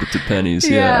we'll keep it to pennies.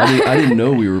 Yeah. I didn't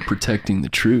know we were protecting the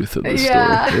truth of the story.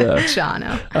 Yeah.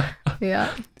 Jono.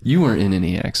 Yeah. You weren't in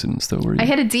any accidents though, were you? I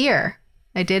hit a deer.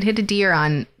 I did hit a deer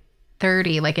on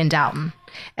 30, like in Dalton.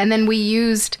 And then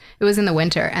it was in the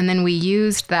winter, and then we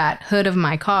used that hood of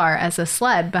my car as a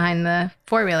sled behind the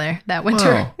four-wheeler that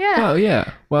winter. Oh, yeah. Oh,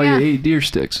 yeah. Well, Yeah. you ate deer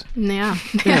sticks. Yeah.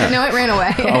 No, it ran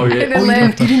away. Oh, yeah. It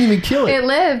lived. You didn't even kill it. It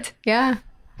lived. Yeah.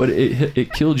 But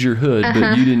it killed your hood,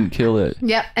 but you didn't kill it.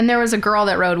 Yep. And there was a girl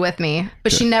that rode with me,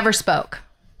 but she never spoke.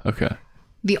 Okay.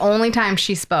 The only time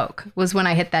she spoke was when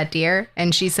I hit that deer,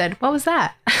 and she said, "What was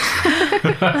that?"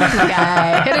 Like,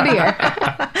 I hit a deer.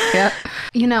 Yep.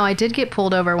 You know, I did get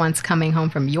pulled over once coming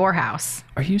home from your house.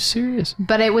 Are you serious?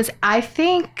 But it was, I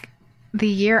think, the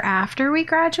year after we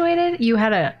graduated, you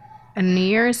had a New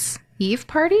Year's Eve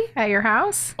party at your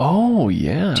house. Oh,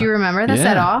 yeah. Do you remember this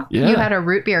at all? Yeah. You had a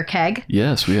root beer keg.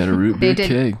 Yes, we had a root beer They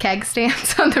did keg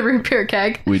stands on the root beer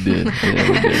keg. We did.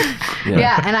 Yeah, we did.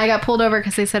 Yeah, and I got pulled over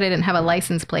because they said I didn't have a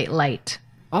license plate light.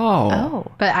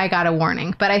 Oh. But I got a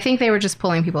warning. But I think they were just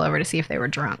pulling people over to see if they were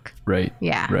drunk. Right.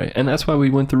 Yeah. Right. And that's why we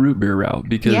went the root beer route,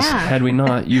 because had we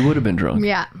not, you would have been drunk.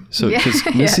 Yeah. So, because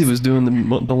Missy was doing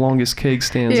the longest keg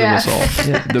stands of us all.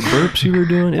 Yeah. The burps you were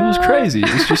doing, it was crazy.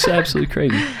 It was just absolutely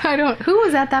crazy. Who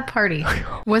was at that party?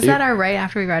 Was that our right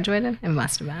after we graduated? It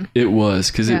must have been. It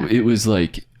was, because it was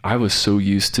like, I was so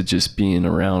used to just being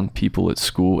around people at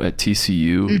school at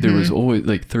TCU. Mm-hmm. There was always,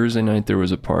 like Thursday night, there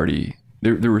was a party.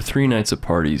 There were 3 nights of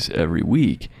parties every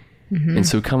week. Mm-hmm. And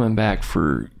so coming back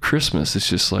for Christmas, it's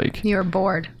just like... You were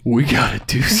bored. We got to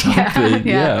do something.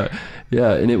 Yeah.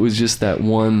 And it was just that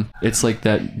one... It's like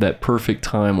that perfect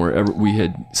time where we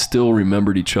had still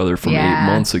remembered each other from 8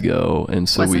 months ago. And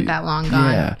so wasn't that long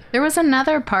gone. Yeah. There was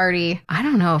another party, I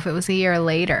don't know if it was a year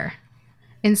later,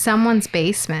 in someone's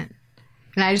basement.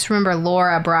 And I just remember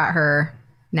Laura brought her...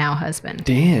 now husband.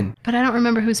 Dan. But I don't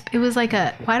remember it was like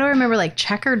why do I remember like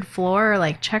checkered floor or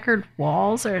like checkered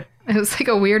walls, or it was like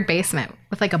a weird basement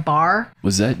with like a bar.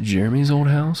 Was that Jeremy's old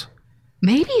house?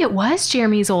 Maybe it was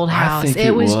Jeremy's old house. I think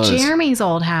it was Jeremy's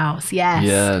old house.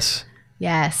 Yes.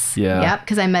 Yes. Yeah. Yep,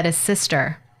 because I met his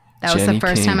sister. That was the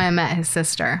first time I met his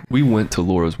sister. We went to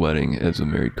Laura's wedding as a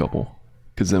married couple.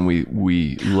 Because then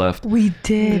we left. We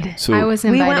did. So I was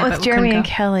invited, we went with Jeremy and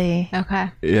Kelly.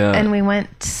 Okay. Yeah. And we went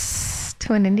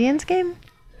to an Indians game?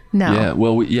 No. Yeah,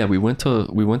 well, we went to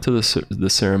the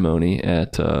ceremony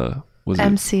at was it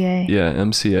MCA? Yeah,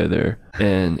 MCA there,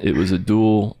 and it was a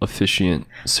dual officiant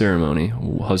ceremony,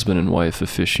 husband and wife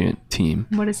officiant team.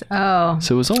 What is? Oh.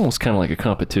 So it was almost kind of like a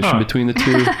competition between the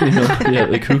two. You know, yeah,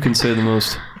 like who can say the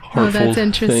most heartful that's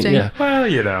interesting. thing. Yeah. Well,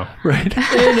 you know. Right.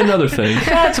 And another thing.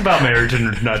 That's about marriage in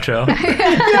a nutshell.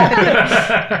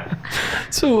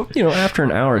 So, you know, after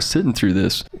an hour sitting through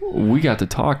this, we got to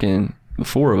talking. The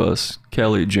 4 of us,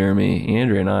 Kelly, Jeremy,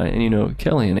 Andrea, and I, and you know,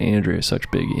 Kelly and Andrea are such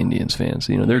big Indians fans.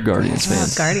 You know, they're Guardians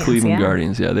fans. Cleveland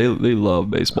Guardians. Yeah, they love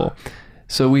baseball.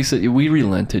 So we said, we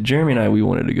relented. Jeremy and I, we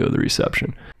wanted to go to the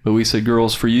reception. But we said,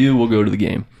 girls, for you, we'll go to the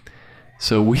game.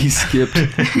 So we skipped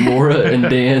Laura and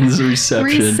Dan's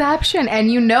reception.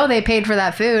 And you know they paid for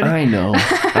that food. I know.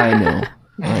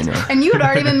 And you had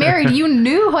already been married. You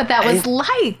knew what that was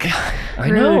like. I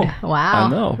know. Wow. I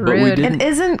know. Rude. But we didn't. And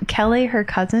isn't Kelly her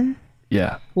cousin?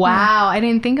 Yeah. Wow. I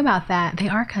didn't think about that. They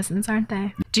are cousins, aren't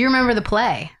they? Do you remember the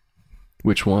play?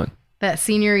 Which one? That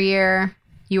senior year,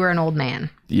 you were an old man.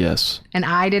 Yes. And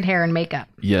I did hair and makeup.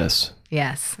 Yes.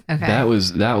 Yes. Okay. That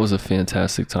was a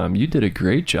fantastic time. You did a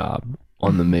great job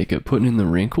on the makeup, putting in the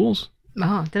wrinkles.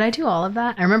 Oh, did I do all of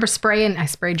that? I remember I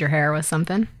sprayed your hair with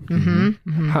something. Mm-hmm.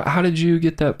 Mm-hmm. How did you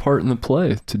get that part in the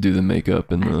play to do the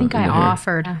makeup and the I think I hair?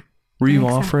 offered. Were you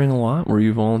offering a lot? Were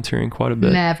you volunteering quite a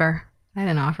bit? Never. I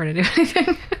didn't offer to do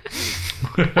anything.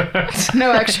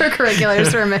 No extracurriculars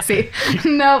for Missy.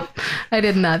 Nope. I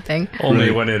did nothing.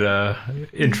 Only when it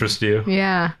interests you.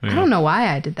 Yeah. I don't know why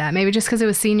I did that. Maybe just because it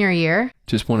was senior year.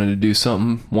 Just wanted to do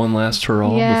something, one last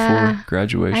hurrah before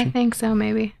graduation. I think so,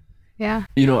 maybe. Yeah.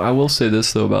 You know, I will say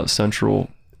this, though, about Central.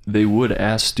 They would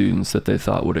ask students that they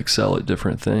thought would excel at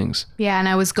different things. Yeah, and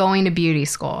I was going to beauty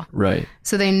school. Right.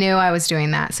 So they knew I was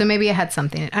doing that. So maybe I had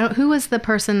something. Who was the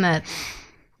person that,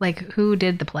 who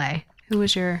did the play? Who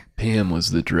was your... Pam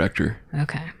was the director.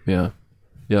 Okay. Yeah.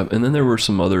 Yeah. And then there were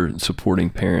some other supporting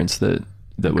parents that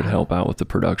would help out with the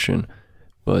production.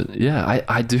 But yeah,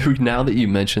 I do. Now that you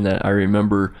mention that, I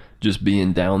remember just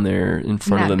being down there in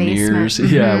front of the mirrors.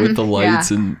 Mm-hmm. Yeah, with the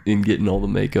lights and getting all the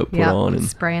makeup put on. And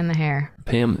spraying the hair.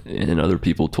 Pam and other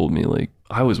people told me, like,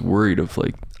 I was worried of,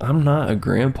 like, I'm not a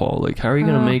grandpa. Like, how are you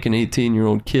going to make an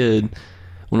 18-year-old kid?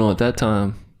 Well, no, at that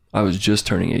time, I was just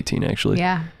turning 18, actually.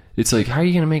 Yeah. It's like, how are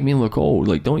you going to make me look old?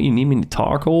 Like, don't you need me to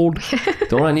talk old?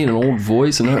 Don't I need an old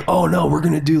voice? And they're like, oh, no, we're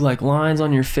going to do, like, lines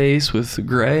on your face with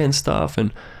gray and stuff.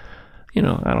 And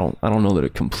I don't know that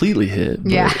it completely hit.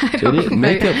 But Yeah,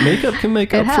 makeup can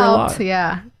make up for a lot.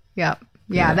 Yeah. Yep.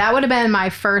 Yeah, that would have been my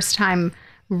first time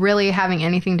really having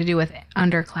anything to do with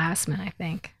underclassmen, I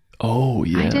think. Oh,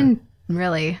 yeah. I didn't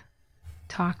really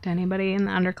talk to anybody in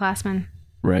the underclassmen.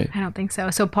 Right. I don't think so.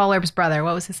 So Paul Erb's brother,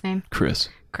 what was his name? Chris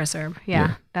Erb.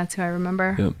 Yeah. That's who I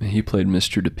remember. Yep. He played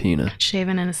Mr. DePina.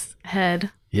 Shaving in his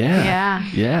head.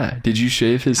 Yeah. Did you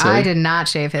shave his head? I did not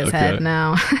shave his head,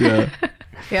 no. Yeah.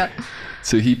 Yep.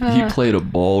 So he played a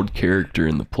bald character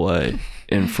in the play,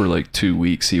 and for like 2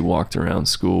 weeks he walked around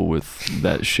school with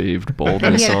that shaved baldness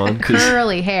and he had on.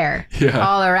 Curly hair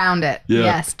all around it. Yeah.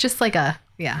 Yes, just like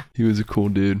yeah. He was a cool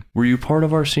dude. Were you part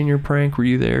of our senior prank? Were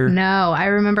you there? No, I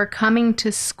remember coming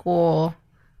to school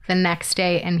the next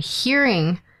day and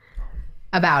hearing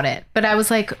about it, but I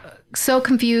was like so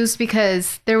confused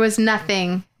because there was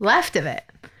nothing left of it.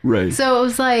 Right. So it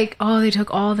was like, oh, they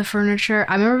took all the furniture.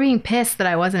 I remember being pissed that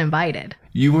I wasn't invited.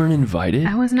 You weren't invited?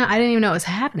 I was not. I didn't even know it was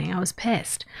happening. I was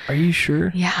pissed. Are you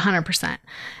sure? Yeah, 100%.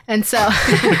 And so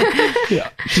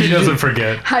she doesn't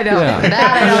forget. I don't. Yeah.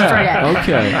 That I don't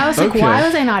forget. Okay. I was like, why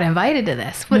was I not invited to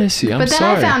this? Missy, but then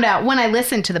sorry. I found out when I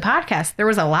listened to the podcast, there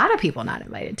was a lot of people not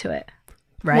invited to it.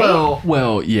 Right?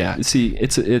 Well, yeah. See,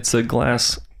 it's a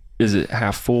glass. Is it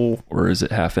half full or is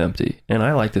it half empty? And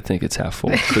I like to think it's half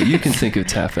full, but you can think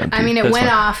it's half empty. I mean, it That's went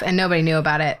fine. off and nobody knew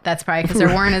about it. That's probably because there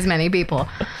weren't as many people.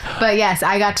 But yes,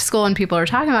 I got to school and people were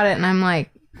talking about it and I'm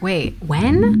like, wait,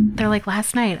 when? They're like,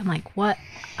 last night. I'm like, what?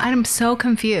 I'm so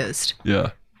confused. Yeah.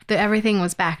 Everything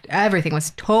was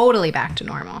totally back to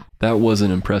normal. That was an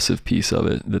impressive piece of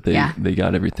it, that they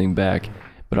got everything back.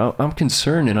 But I'm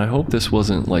concerned, and I hope this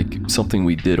wasn't like something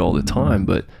we did all the time,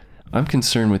 but I'm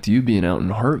concerned with you being out in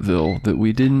Hartville that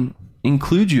we didn't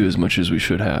include you as much as we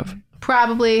should have.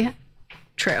 Probably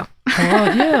true.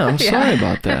 Yeah, I'm sorry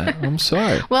about that. I'm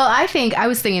sorry. Well, I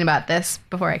was thinking about this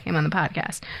before I came on the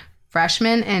podcast.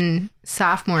 Freshman and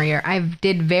sophomore year, I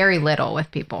did very little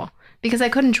with people because I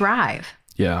couldn't drive.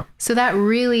 Yeah. So that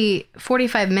really,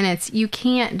 45 minutes, you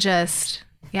can't just,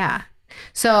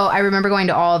 So I remember going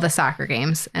to all the soccer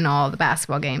games and all the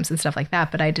basketball games and stuff like that,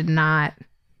 but I did not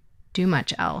do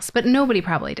much else. But nobody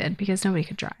probably did because nobody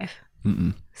could drive.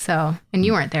 Mm-mm. So, and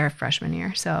you weren't there freshman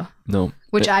year, so. No.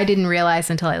 Which I didn't realize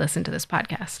until I listened to this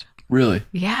podcast. Really?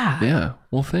 Yeah. Yeah.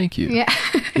 Well, thank you. Yeah.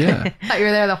 Yeah. Thought you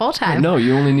were there the whole time. No,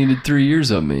 you only needed 3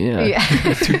 years of me. Yeah.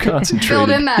 Too concentrated. Filled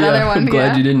in that other one. I'm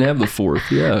glad you didn't have the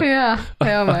fourth. Yeah. Yeah.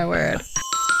 Oh, my word.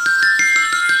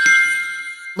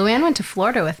 Luann went to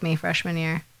Florida with me freshman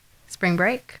year. Spring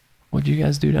break. What'd you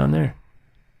guys do down there?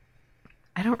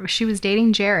 She was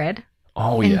dating Jared.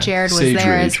 Oh, yeah. And Jared was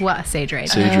there as well. Sage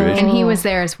Rage. And he was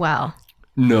there as well.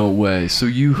 No way. So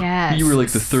you were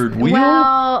like the third wheel?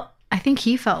 Well, I think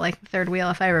he felt like the third wheel,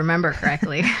 if I remember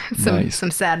correctly.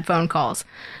 Some sad phone calls.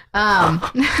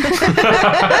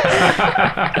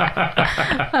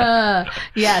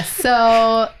 Yes.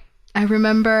 So I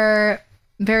remember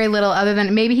very little other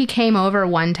than maybe he came over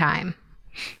one time.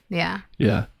 Yeah.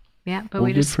 Yeah. Yeah. But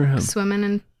we just swimming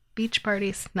and beach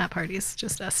parties, not parties,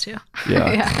 just us two.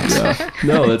 Yeah.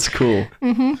 No, that's cool.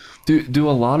 Mm-hmm. Do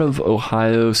a lot of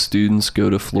Ohio students go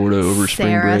to Florida over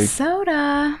spring break?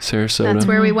 Sarasota. That's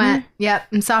where we went. Yep.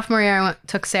 In sophomore year, I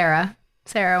took Sarah.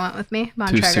 Sarah went with me.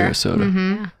 To Sarasota.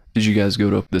 Mm-hmm. Did you guys go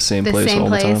to the same place all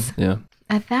the time? Yeah.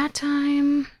 At that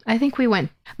time, I think we went.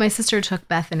 My sister took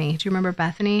Bethany. Do you remember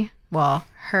Bethany? Well,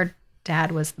 her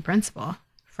dad was the principal,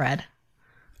 Fred.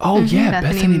 Oh, yeah,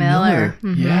 Bethany Miller.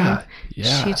 Mm-hmm. Yeah.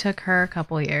 She took her a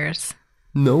couple years.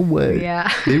 No way.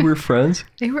 Yeah. They were friends?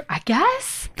 They were, I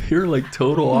guess. They were like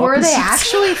total opposites. Were they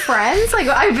actually friends? Like,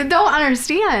 I don't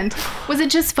understand. Was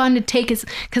it just fun to take his,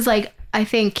 because like, I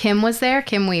think Kim was there,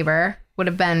 Kim Weaver would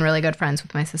have been really good friends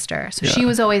with my sister. So she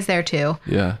was always there too.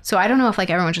 Yeah. So I don't know if like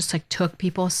everyone just like took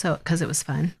people because it was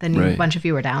fun. Then a bunch of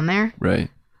you were down there. Right.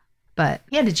 But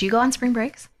yeah, did you go on spring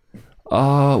breaks?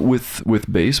 With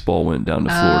baseball went down to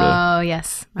Florida. Oh,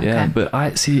 yes. Okay. Yeah, but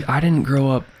I didn't grow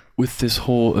up with this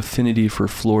whole affinity for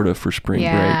Florida for spring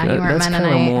break. That's kind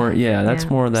of more, that's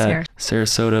more of that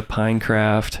Sarasota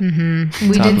Pinecraft. Mm-hmm.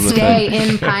 We did stay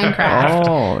in Pinecraft.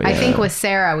 Oh, yeah. I think with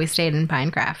Sarah, we stayed in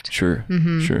Pinecraft. Sure,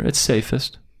 sure. It's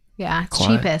safest. Yeah, it's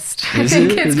cheapest. I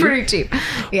think it's pretty cheap.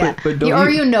 Yeah. But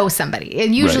you know somebody.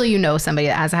 And usually you know somebody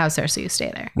that has a house there, so you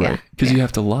stay there. Right. Because you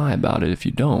have to lie about it if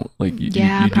you don't. Like you do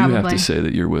have to say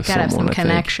that you're with someone. Have some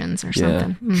connections or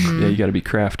something. Yeah. Mm-hmm. Yeah, you got to be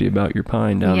crafty about your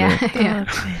pine down there. Yeah.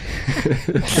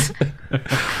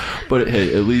 But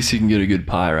hey, at least you can get a good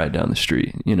pie right down the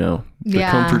street. You know, the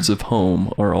comforts of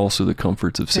home are also the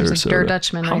comforts of Sarasota. There's a Dirt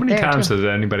Dutchman How many times has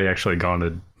anybody actually gone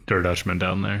to Dirt Dutchman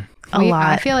down there? a lot.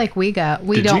 I feel like we go.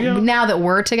 We Did you don't go? now that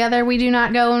we're together. We do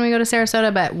not go when we go to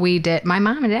Sarasota, but we did. My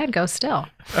mom and dad go still.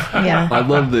 Yeah. I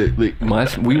love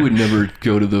that. We would never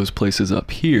go to those places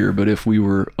up here, but if we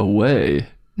were away,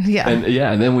 Yeah.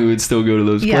 and then we would still go to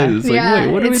those places. It's like,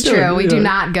 wait, what are we doing? it's true. We do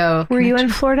not go. Were you in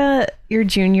Florida your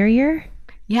junior year?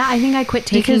 Yeah, I think I quit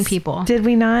taking Because people. Did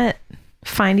we not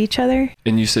find each other?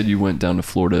 And you said you went down to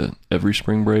Florida every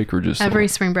spring break, or just Every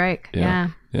spring break. Yeah.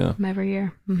 Every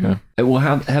year. Mm-hmm. Okay. Well,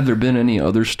 have there been any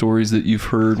other stories that you've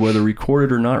heard, whether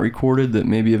recorded or not recorded, that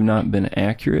maybe have not been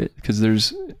accurate? Because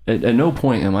there's at no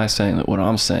point am I saying that what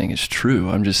I'm saying is true.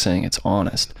 I'm just saying it's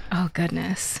honest. Oh,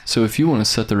 goodness. So if you want to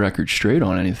set the record straight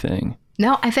on anything.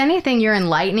 No, if anything, you're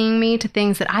enlightening me to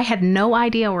things that I had no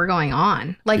idea were going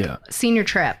on. Like senior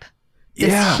trip.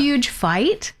 This huge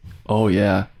fight. Oh,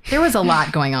 yeah. There was a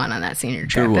lot going on that senior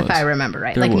trip, if I remember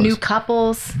right. There like was. New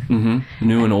couples. Mm-hmm.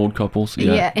 New and old couples.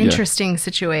 Yeah. Interesting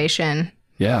situation.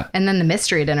 Yeah. And then the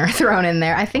mystery dinner thrown in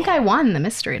there. I think I won the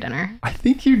mystery dinner. I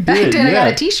think you did. I did. Yeah. I got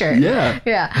a t-shirt. Yeah.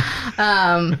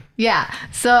 Yeah.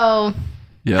 So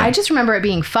Yeah. I just remember it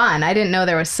being fun. I didn't know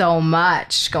there was so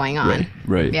much going on.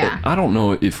 Right. Yeah. I don't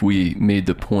know if we made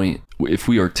the point, if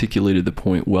we articulated the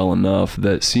point well enough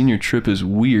that senior trip is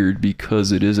weird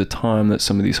because it is a time that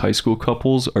some of these high school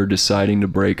couples are deciding to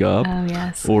break up. Oh,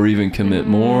 yes. Or even commit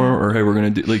more, or hey, we're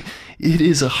going to do, like, it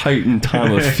is a heightened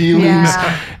time of feelings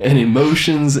and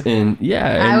emotions. And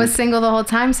I was single the whole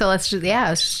time. So it's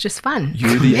just fun.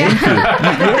 You're the anchor.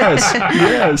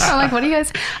 Yes. I'm like, what do you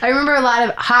guys, I remember a lot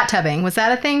of hot tubbing. Was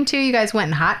that a thing too? You guys went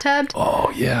and hot tubbed?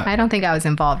 Oh, yeah. I don't think I was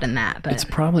involved in that, but It's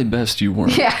probably best you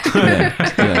weren't. yeah. Yeah.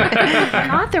 I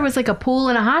thought there was like a pool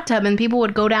and a hot tub and people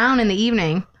would go down in the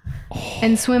evening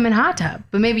and swim in hot tub.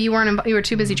 But maybe you weren't, you were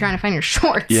too busy trying to find your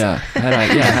shorts. Yeah. Had I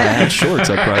had shorts,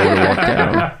 I probably would have walked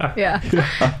down.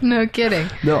 Yeah. No kidding.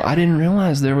 No, I didn't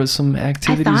realize there was some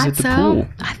activities at the pool.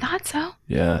 I thought so.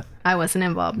 Yeah. I wasn't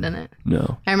involved in it.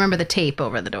 No. I remember the tape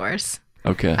over the doors.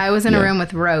 Okay. I was in a room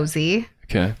with Rosie.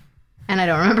 Okay. And I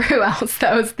don't remember who else.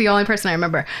 That was the only person I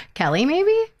remember. Kelly,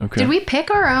 maybe? Okay. Did we pick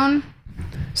our own?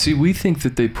 See, we think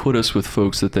that they put us with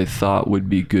folks that they thought would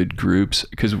be good groups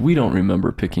because we don't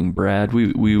remember picking Brad. We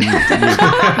No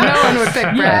one would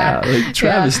pick Brad. Yeah, like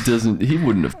Travis doesn't. He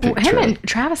wouldn't have picked Him Travis. and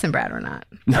Travis and Brad were not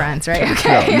friends, right?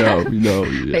 Okay. No.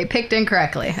 Yeah. They picked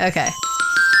incorrectly. Okay.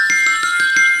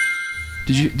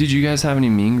 Did you guys have any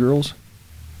mean girls?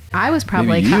 I was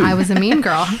probably, Maybe you. I was a mean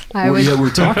girl. We're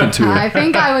talking to her. I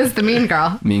think I was the mean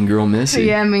girl. Mean girl Missy.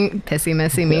 Yeah, pissy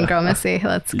Missy, mean girl Missy.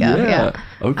 Let's go. Yeah.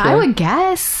 Okay. I would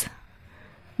guess.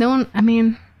 No one, I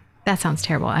mean, that sounds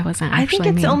terrible. I wasn't I actually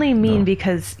think it's mean. only mean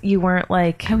because you weren't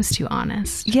like, I was too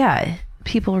honest. yeah,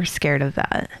 people were scared of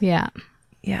that. Yeah.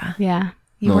 Yeah. Yeah.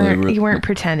 You weren't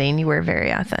pretending. You were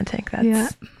very authentic. That's Yeah.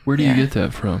 Where do you get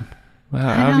that from?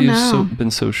 How have you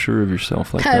been so sure of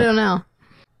yourself like that? I don't know.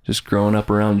 Just growing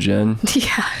up around Jen?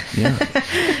 Yeah.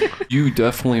 Yeah. You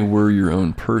definitely were your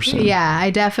own person. Yeah, I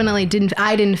definitely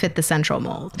didn't fit the central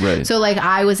mold. Right. So like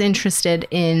I was interested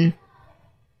in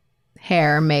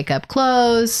hair, makeup,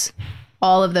 clothes,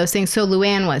 all of those things. So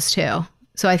Luann was too.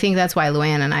 So I think that's why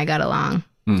Luann and I got along.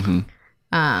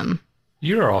 Mm-hmm.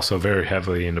 You're also very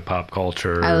heavily into pop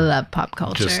culture. I love pop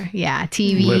culture. Just yeah. live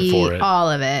TV, for it.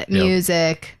 all of it. Yep.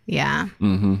 Music. Yeah.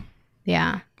 Mm-hmm.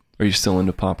 Yeah. Are you still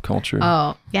into pop culture?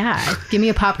 Oh, yeah. Give me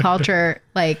a pop culture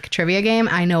like trivia game.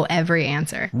 I know every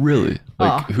answer. Really?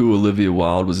 Like who Olivia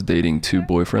Wilde was dating 2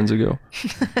 boyfriends ago?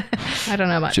 I don't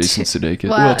know about Jason two. Sudeikis.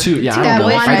 Well, 2. Yeah, I that don't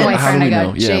know. one How do boyfriend we ago,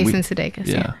 know? Yeah, Jason Sudeikis.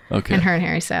 Yeah. Okay. And her and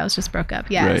Harry Styles just broke up.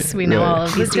 Yes, Right, we know right. all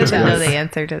of these It's good to know details. the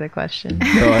answer to the question.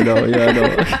 No, I know. Yeah, I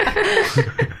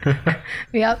know.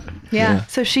 Yep. Yeah.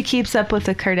 So she keeps up with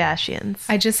the Kardashians.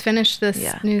 I just finished this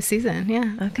new season.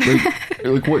 Yeah. Okay.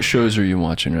 like, what shows are you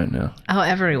watching right now? Oh,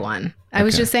 everyone. I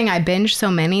was Okay. just saying I binged so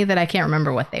many that I can't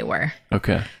remember what they were.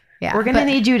 Okay. Yeah. We're gonna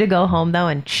need you to go home though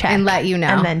and check and let you know.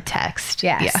 and then text.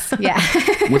 Yes. Yeah.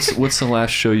 What's the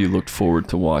last show you looked forward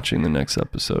to watching the next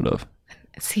episode of?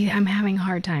 See, I'm having a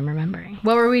hard time remembering.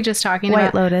 What were we just talking White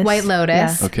about? Lotus. White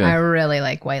Lotus. Yeah. Okay. I really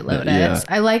like White Lotus. Yeah.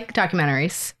 I like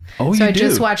documentaries. Oh, so you I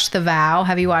just do? watched The Vow.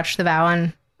 Have you watched The Vow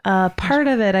on Part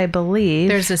of it, I believe.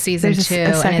 There's a season 2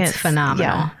 and it's phenomenal.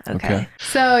 Yeah. Okay.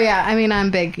 So yeah, I mean,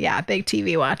 I'm big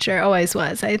TV watcher. Always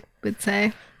was, I would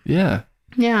say. Yeah.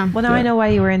 Yeah. Well, now I know why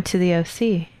you were into the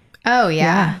OC. Oh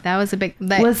yeah, that was a big.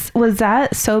 Was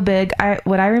that so big?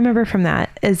 What I remember from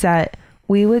that is that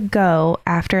we would go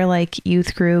after like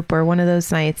youth group or one of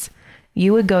those nights.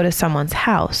 You would go to someone's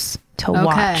house to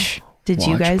watch. Did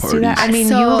you Watch guys do that? parties. I mean,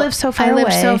 you live so far away. I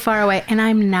live so far away, and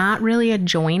I'm not really a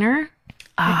joiner.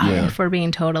 Yeah. If we're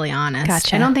being totally honest,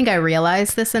 Gotcha. I don't think I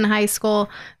realized this in high school.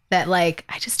 that like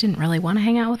I just didn't really want to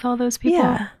hang out with all those people.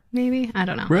 Yeah. Maybe. I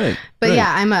don't know. Right. But right.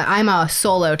 yeah, I'm a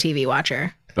solo TV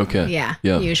watcher. Okay. Yeah.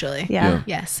 Yeah. Usually. Yeah.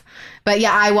 Yes. But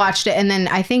yeah, I watched it, and then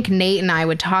I think Nate and I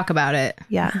would talk about it.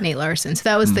 Yeah. Nate Larson. So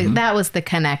that was the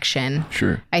connection.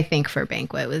 Sure. I think for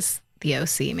Banquet was the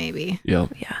OC maybe. Yeah.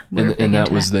 Yeah. And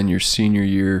that was then your senior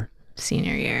year.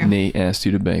 Senior year. Nate asked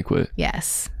you to Banquet.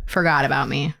 Yes. Forgot about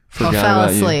me. Forgot fell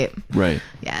about you. asleep. Right.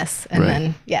 Yes. And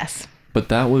then yes. But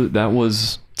that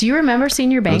was. Do you remember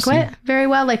Senior Banquet very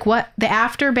well? Like what the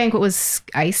after banquet was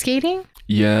ice skating?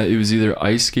 Yeah, it was either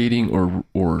ice skating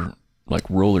or like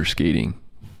roller skating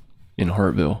in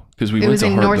Hartville because we went to Hartville. It was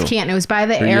in North Canton. It was by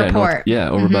the airport.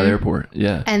 Over by the airport.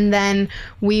 Yeah. And then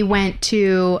we went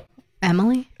to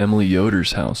Emily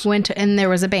Yoder's house. And there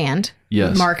was a band.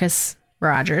 Yes. Marcus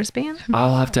Rogers band.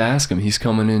 I'll have to ask him. He's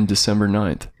coming in December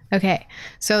 9th. Okay.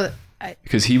 So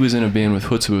because he was in a band with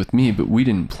Chutzpah with me, but we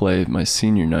didn't play my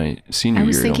senior year. I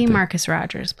was thinking Marcus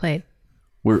Rogers played.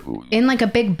 We're in like a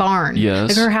big barn. Yes.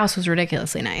 Like her house was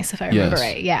ridiculously nice, if I remember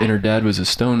right. Yeah. And her dad was a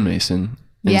stonemason.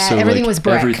 And yeah, so everything was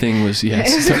brick. Everything was, It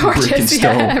was gorgeous, brick and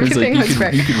stone. yeah, It was like everything was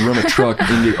brick. you could run a truck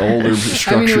into all their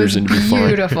structures it was and be fine.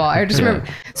 beautiful. I just remember.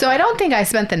 So I don't think I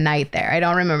spent the night there. I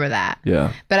don't remember that.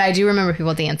 Yeah. But I do remember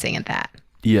people dancing at that.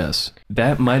 Yes.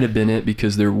 That might have been it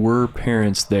because there were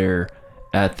parents there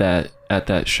at that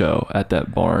show, at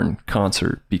that barn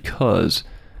concert, because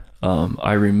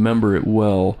I remember it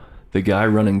well. The guy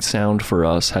running sound for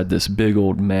us had this big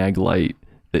old mag light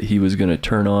that he was going to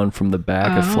turn on from the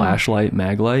back, a flashlight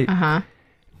mag light. Uh-huh.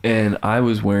 And I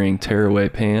was wearing tearaway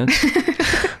pants.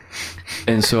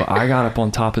 And so I got up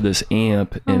on top of this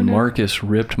amp and Marcus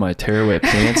ripped my tearaway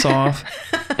pants off.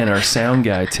 And our sound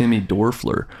guy, Timmy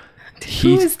Dorfler.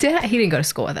 Who was that? He didn't go to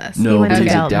school with us. No, went to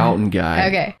he's a Dalton. Dalton guy.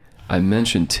 Okay. I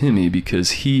mentioned Timmy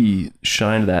because he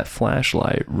shined that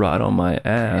flashlight right on my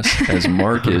ass as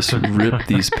Marcus ripped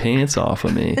these pants off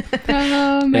of me.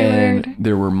 Oh, my And word.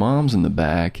 there were moms in the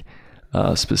back,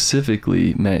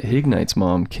 specifically Matt Hignight's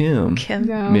mom, Kim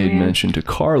made mention to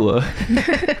Carla.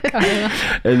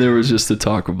 And there was just the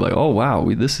talk of like, oh, wow,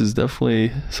 this is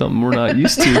definitely something we're not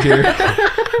used to here.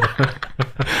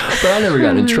 But I never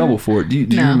got in trouble for it. Do you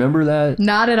remember that?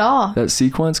 Not at all. That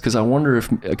sequence? Because I wonder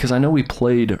because I know we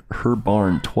played her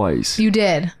barn twice. You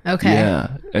did. Okay.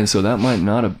 Yeah. And so that might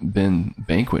not have been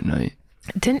banquet night.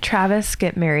 Didn't Travis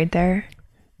get married there?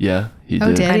 Yeah, he did.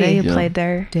 Oh, did I know he? you played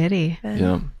there. Did he?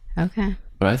 Yeah. Okay.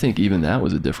 But I think even that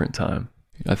was a different time.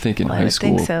 I think in I high would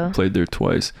think school, so. played there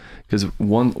twice. Because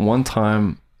one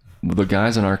time, the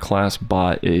guys in our class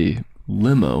bought a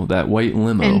limo, that white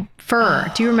limo. And fur.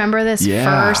 Do you remember this? Yeah.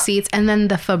 Fur seats and then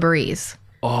the Febreze.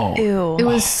 Oh, Ew. It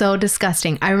was so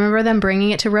disgusting. I remember them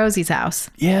bringing it to Rosie's house.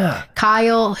 yeah.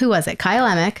 Kyle, who was it? Kyle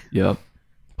Emick. Yep.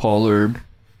 Paul Erb.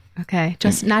 Okay.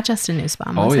 Not Justin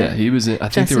Nussbaum. Oh, was yeah. it? He was in, I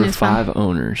think Justin there were Nussbaum? 5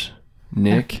 owners.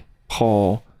 Nick,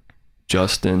 Paul,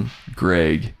 Justin,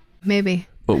 Greg. Maybe.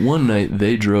 But one night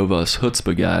they drove us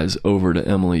chutzpah guys over to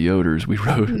Emily Yoder's. We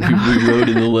rode in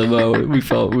the limo. We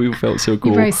felt so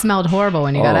cool. You probably smelled horrible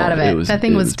when you got out of it. That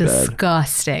thing was bad.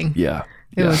 disgusting. Yeah.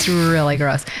 It was really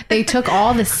gross. They took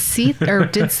all the seats,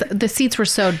 the seats were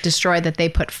so destroyed that they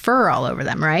put fur all over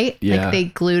them, right? Yeah. Like they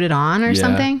glued it on or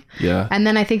something. Yeah. And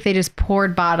then I think they just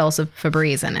poured bottles of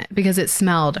Febreze in it because it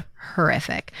smelled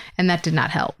horrific. And that did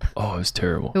not help. Oh, it was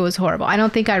terrible. It was horrible. I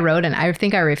don't think I rode in it. I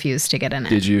think I refused to get in it.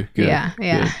 Did you? Good. Yeah.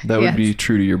 Good. That would be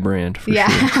true to your brand for Yeah.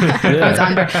 sure. I was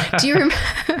on board. Do you remember?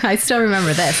 I still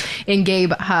remember this in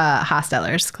Gabe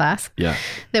Hosteller's class. Yeah.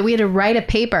 That we had to write a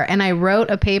paper, and I wrote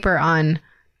a paper on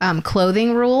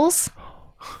clothing rules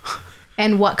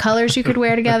and what colors you could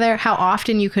wear together, how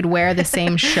often you could wear the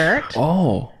same shirt.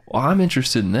 Oh, well, I'm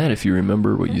interested in that if you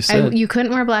remember what you said. You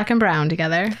couldn't wear black and brown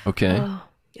together. Okay.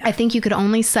 I think you could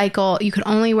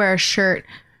only wear a shirt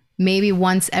maybe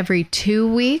once every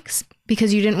 2 weeks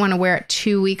because you didn't want to wear it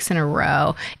 2 weeks in a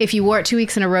row. If you wore it 2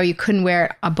 weeks in a row, you couldn't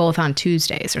wear it both on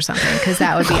Tuesdays or something because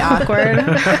that would be awkward.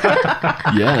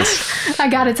 Yes. I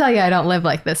got to tell you, I don't live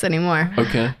like this anymore.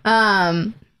 Okay.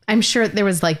 I'm sure there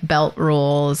was like belt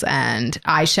rules and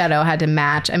eyeshadow had to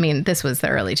match. I mean, this was the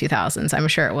early 2000s. I'm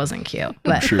sure it wasn't cute,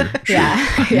 but Sure. yeah,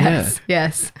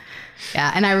 yes.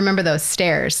 Yeah. And I remember those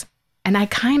stairs, and I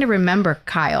kind of remember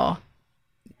Kyle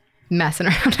messing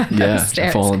around on those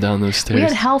stairs. Falling down those stairs. We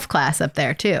had health class up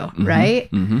there too, right?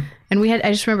 Mm-hmm. And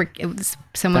I just remember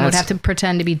someone would have to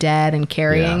pretend to be dead and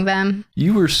carrying them.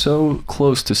 You were so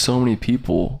close to so many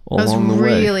people I was along the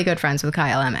way. really good friends with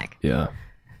Kyle Emick. Yeah.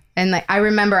 And like I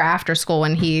remember after school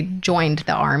when he joined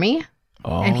the army,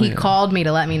 and he called me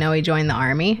to let me know he joined the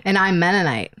army. And I'm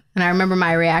Mennonite, And I remember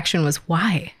my reaction was,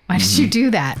 why? Why did you do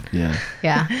that? Yeah.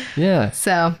 Yeah. Yeah.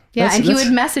 So, yeah. And he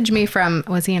would message me from,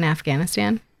 was he in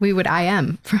Afghanistan? I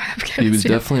am from Afghanistan. He was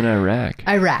definitely in Iraq.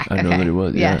 I know that he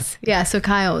was. Yes. Yeah. So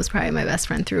Kyle was probably my best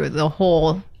friend through the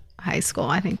whole high school.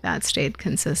 I think that stayed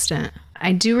consistent.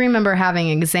 I do remember having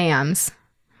exams.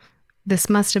 This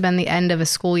must have been the end of a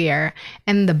school year.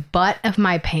 And the butt of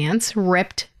my pants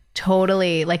ripped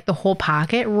totally, like the whole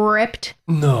pocket ripped.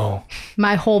 No.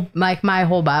 My whole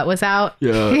butt was out.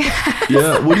 Yeah.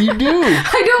 Yeah. What do you do?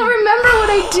 I don't remember what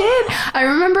I did. I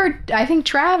remember, I think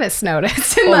Travis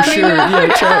noticed. And let me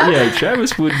know.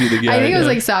 Travis would be the guy. I think it was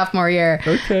like sophomore year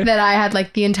Okay. that I had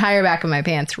like the entire back of my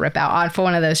pants rip out off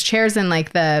one of those chairs in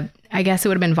like I guess it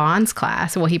would have been Vaughn's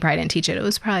class. Well, he probably didn't teach it. It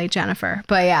was probably Jennifer.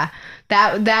 But yeah,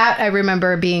 that I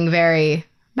remember being very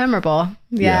memorable.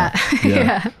 Yeah.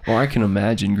 Yeah. Well, I can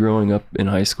imagine growing up in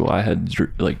high school, I had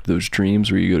like those dreams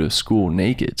where you go to school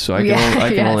naked. So I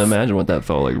can only imagine what that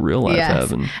felt like real life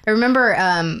having. I remember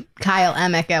Kyle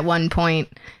Emick at one point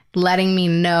letting me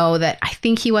know that I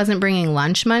think he wasn't bringing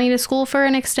lunch money to school for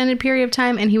an extended period of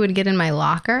time, and he would get in my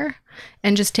locker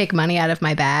and just take money out of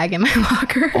my bag in my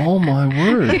locker. Oh my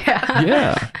word.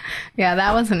 Yeah. Yeah,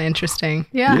 that was an interesting.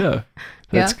 Yeah.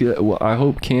 That's good. Well, I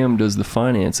hope Cam does the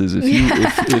finances.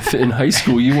 If in high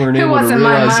school you weren't able to wasn't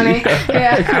realize my money.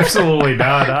 Yeah. Absolutely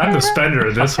not. I'm the spender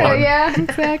of this one. Yeah,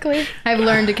 exactly. I've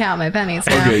learned to count my pennies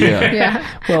now. Okay,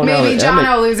 yeah. Well, maybe now,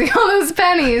 Jono losing all those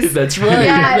pennies. That's right.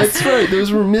 Yes. That's right.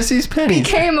 Those were Missy's pennies.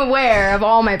 Became aware of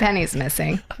all my pennies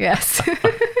missing. Yes.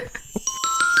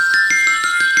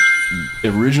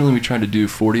 Originally, we tried to do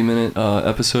 40-minute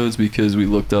episodes because we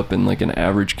looked up and like an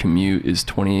average commute is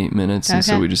 28 minutes. And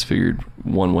so we just figured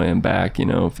one way and back,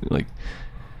 like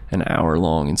an hour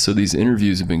long. And so these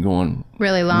interviews have been going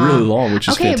really long, which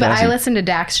is fantastic. But I listened to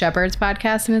Dax Shepard's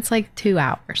podcast and it's like 2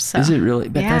 hours. So. Is it really?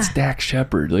 But that's Dax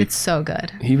Shepard. Like, it's so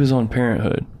good. He was on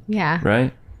Parenthood. Yeah.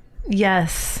 Right?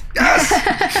 Yes.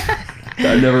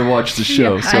 I never watched the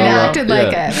show. So I acted like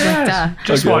it. But,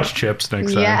 just watch Chips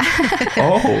next time.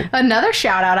 Yeah. Another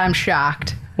shout out. I'm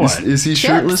shocked. What? Is he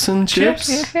shirtless in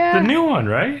Chips? Yeah. The new one,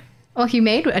 right? Well, he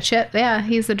made a Chip. Yeah,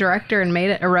 he's the director and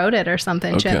wrote it or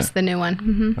something. Okay. Chips, the new one.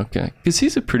 Mm-hmm. Okay. Because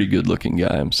he's a pretty good looking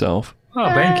guy himself. Oh,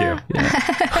 thank you. Yeah.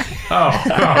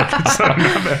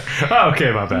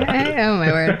 Okay, my bad. Oh,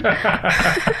 my word.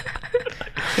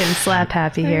 Getting slap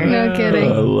happy here. No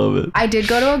kidding. I love it. I did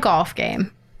go to a golf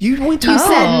game. You went to You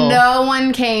said no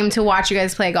one came to watch you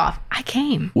guys play golf. I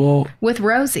came. Well, with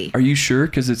Rosie. Are you sure?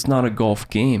 Because it's not a golf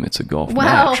game; it's a golf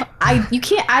match. You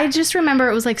can't. I just remember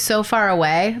it was like so far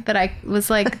away that I was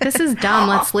like, "This is dumb.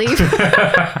 Let's leave."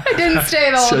 I didn't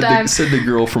stay the whole time. Said the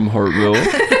girl from Hartville.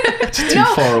 It's too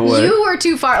far away. You were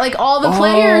too far. Like all the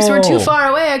players were too far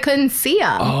away. I couldn't see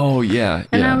them. Oh yeah.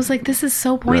 And I was like, "This is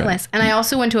so pointless." Right. And I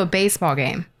also went to a baseball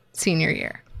game senior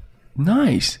year.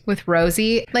 Nice. With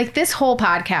Rosie. Like this whole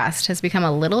podcast has become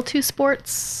a little too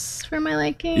sports for my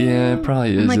liking. Yeah, it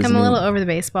probably is. I'm a little over the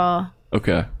baseball.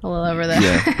 Okay. A little over the.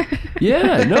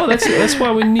 Yeah. No, that's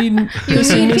why we need. You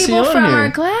need people from our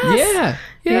class.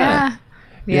 Yeah.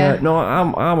 No,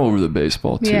 I'm over the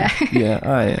baseball too. Yeah,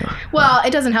 I am. Well,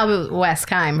 it doesn't help it was Wes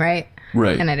Kime, right?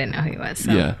 Right. And I didn't know who he was.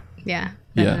 So. Yeah.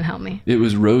 That didn't help me. It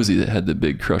was Rosie that had the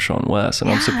big crush on Wes,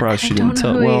 and I'm surprised she didn't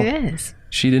tell. Who he is.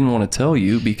 She didn't want to tell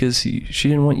you because she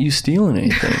didn't want you stealing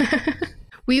anything.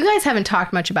 Well, you guys haven't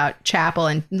talked much about Chapel,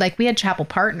 and like we had Chapel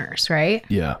partners, right?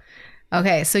 Yeah.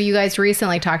 Okay, so you guys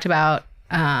recently talked about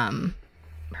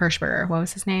Hirschberger. What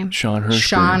was his name? Sean Hirschberger.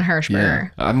 Sean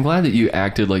Hirschberger. Yeah. I'm glad that you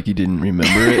acted like you didn't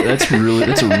remember it. That's a really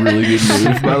good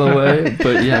move, by the way.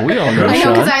 But yeah, we all know Sean. I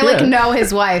know because I know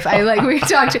his wife. We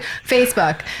talked to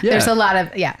Facebook. Yeah. There's a lot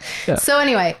of So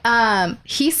anyway,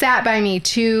 he sat by me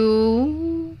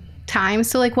 2 times.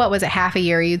 So like, what was it? Half a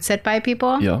year you'd sit by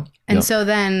people. Yeah. And so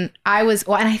then I was,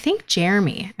 and I think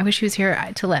Jeremy, I wish he was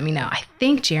here to let me know. I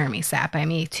think Jeremy sat by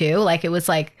me too. Like it was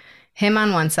like him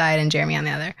on one side and Jeremy on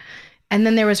the other. And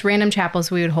then there was random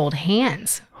chapels we would hold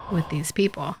hands with these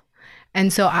people.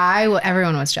 And so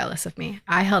everyone was jealous of me.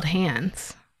 I held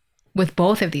hands with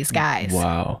both of these guys.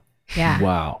 Wow. Yeah.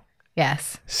 Wow.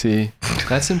 Yes. See,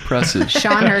 that's impressive.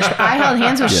 Sean Hirschberger. I held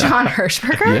hands with Sean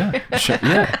Hirschberger.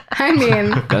 Yeah. I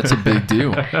mean. That's a big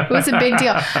deal. It was a big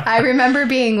deal. I remember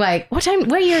being like, what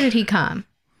year did he come?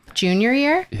 Junior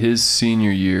year? His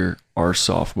senior year, our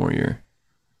sophomore year.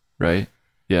 Right?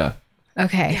 Yeah.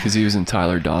 Okay. Because he was in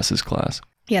Tyler Doss's class.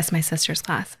 Yes, my sister's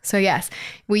class. So yes,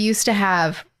 we used to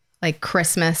have like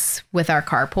Christmas with our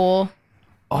carpool.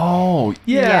 Oh,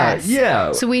 yeah. Yes.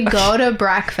 Yeah. So we'd go to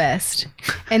breakfast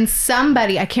and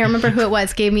somebody, I can't remember who it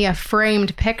was, gave me a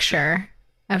framed picture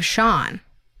of Sean.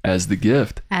 As the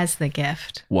gift. As the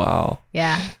gift. Wow.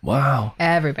 Yeah. Wow.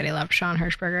 Everybody loved Sean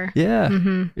Hirschberger.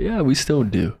 Yeah. Yeah, we still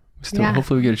do.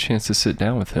 Hopefully we get a chance to sit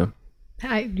down with him.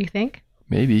 Do you think?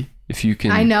 Maybe. If you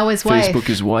can. I know his wife. Facebook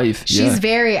his wife. She's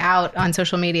very out on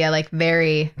social media, like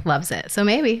very loves it. So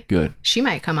maybe. Good. She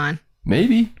might come on.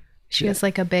 Maybe. She has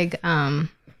like a big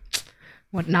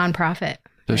nonprofit.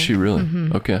 Does she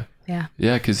really? Okay. Yeah.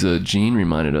 Yeah, because Jean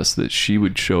reminded us that she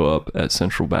would show up at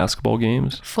Central basketball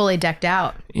games. Fully decked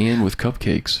out. And with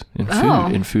cupcakes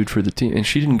and food for the team. And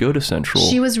she didn't go to Central.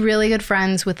 She was really good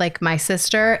friends with like my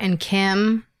sister and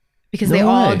Kim because they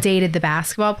all dated the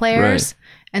basketball players. Right.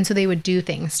 And so they would do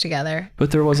things together.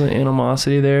 But there wasn't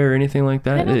animosity there or anything like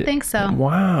that? I don't think so.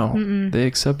 Wow. They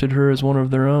accepted her as one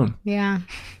of their own. Yeah.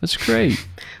 That's great.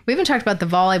 We haven't talked about the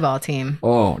volleyball team.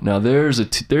 Oh, now there's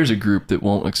a group that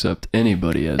won't accept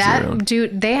anybody as their own.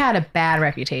 Dude, they had a bad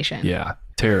reputation. Yeah.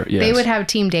 Yes. They would have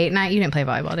team date night. You didn't play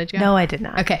volleyball, did you? No, I did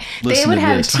not. Okay. They would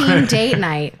have team date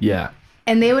night. Yeah.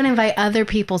 And they would invite other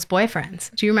people's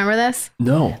boyfriends. Do you remember this?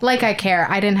 No. Like I care.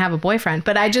 I didn't have a boyfriend,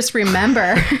 but I just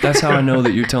remember. That's how I know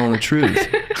that you're telling the truth.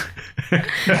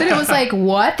 But it was like,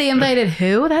 what? They invited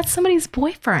who? That's somebody's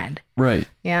boyfriend. Right.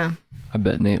 Yeah. I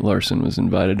bet Nate Larson was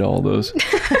invited to all those.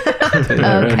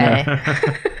 Okay.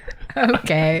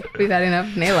 Okay. We've had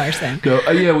enough Nate Larson. No,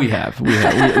 yeah, we have. We've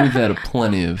had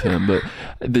plenty of him. But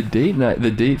the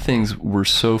date things were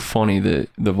so funny that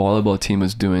the volleyball team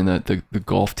was doing that. The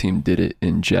golf team did it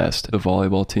in jest. The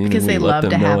volleyball team. Because they love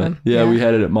to have him. Yeah, we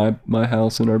had it at my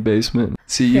house in our basement.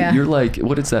 See, you're like,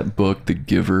 what is that book, The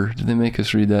Giver? Did they make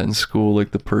us read that in school?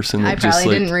 Like the person that I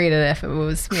probably didn't read it if it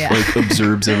was, like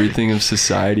observes everything of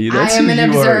society. That's I am an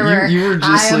observer. You were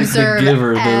just like the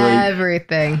giver.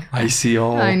 Everything. I see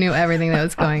all. I knew everything that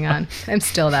was going on. I'm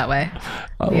still that way.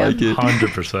 I like it.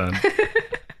 100%.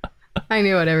 I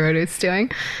knew what everybody was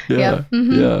doing. Yeah. Yep.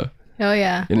 Yeah. Oh,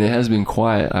 yeah. And it has been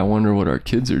quiet. I wonder what our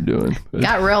kids are doing.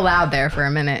 Got real loud there for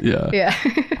a minute. Yeah. Yeah.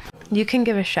 You can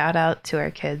give a shout out to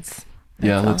our kids.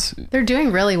 They're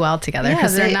doing really well together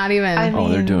because they're not even.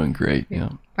 They're doing great. Yeah.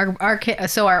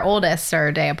 Our oldest are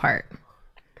a day apart.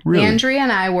 Really? Andrea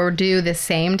and I were due the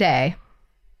same day.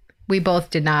 We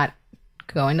both did not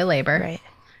go into labor. Right.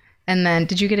 And then,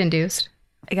 did you get induced?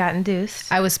 I got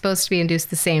induced. I was supposed to be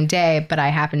induced the same day, but I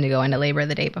happened to go into labor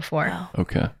the day before. Oh.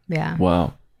 Okay. Yeah.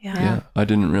 Wow. Yeah. I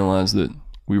didn't realize that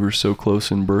we were so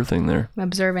close in birthing there.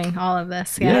 Observing all of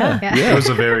this. Yeah. It was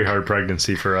a very hard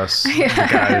pregnancy for us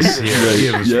guys.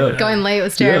 Yeah. Going late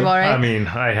was terrible, right? I mean,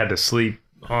 I had to sleep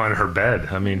on her bed.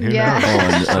 I mean, who knows?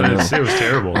 I know. It was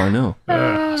terrible. I know.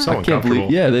 So I can't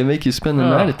believe. Yeah, they make you spend the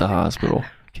night at the hospital.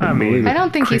 I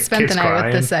don't think he spent the night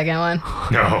with the second one.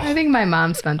 No. I think my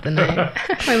mom spent the night.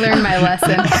 I learned my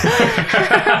lesson.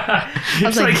 I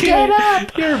was like, get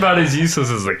up. You're about as useless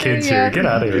as the kids here. Get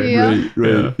out of here.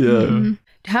 Right.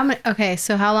 Yeah. Okay,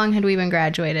 so how long had we been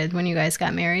graduated when you guys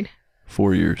got married?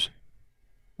 4 years.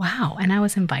 Wow, and I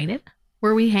was invited?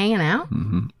 Were we hanging out?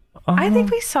 Mm-hmm. I think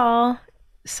we saw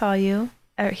you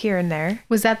here and there.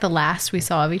 Was that the last we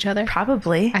saw of each other?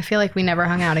 Probably. I feel like we never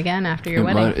hung out again after your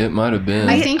wedding. It might have been.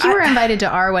 I think you were invited to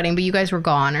our wedding, but you guys were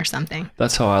gone or something.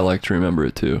 That's how I like to remember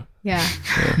it too. Yeah.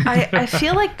 I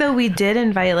feel like though we did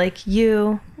invite like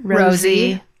you,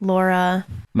 Rosie, Laura,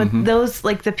 but those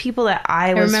like the people that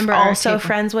I was also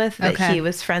friends with that he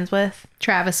was friends with.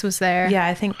 Travis was there. Yeah,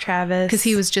 I think Travis. Because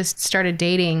he was just started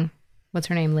dating, what's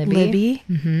her name, Libby? Libby?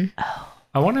 Mm-hmm. Oh.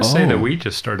 I want to say that we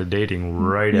just started dating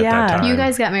right at that time. You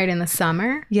guys got married in the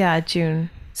summer? Yeah, June.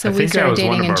 So we started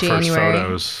dating in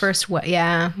January. First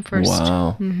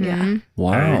Wow. Mm-hmm. Yeah.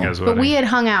 Wow. But we had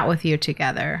hung out with you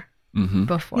together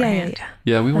beforehand.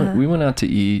 Yeah. We went out to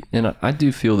eat, and I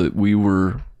do feel that we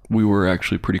were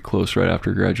actually pretty close right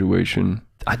after graduation.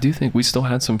 I do think we still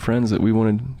had some friends that we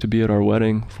wanted to be at our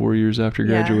wedding 4 years after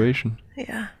graduation.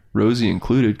 Yeah. Rosie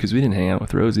included, because we didn't hang out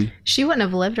with Rosie. She wouldn't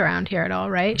have lived around here at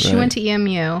all, right? She went to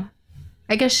EMU.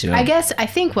 I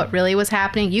think what really was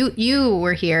happening, you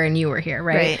were here and you were here,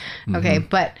 right? Okay,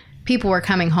 but people were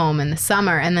coming home in the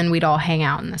summer, and then we'd all hang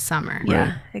out in the summer.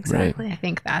 Yeah, exactly. I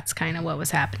think that's kind of what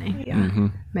was happening. Yeah.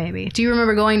 Maybe. Do you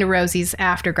remember going to Rosie's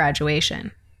after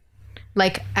graduation?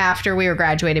 Like after we were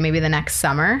graduated, maybe the next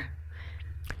summer,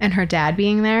 and her dad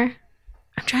being there?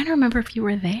 I'm trying to remember if you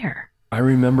were there. I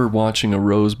remember watching a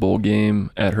Rose Bowl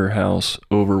game at her house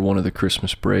over one of the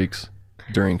Christmas breaks.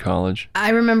 during college. I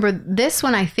remember this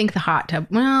one. I think the hot tub.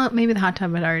 Well, maybe the hot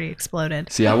tub had already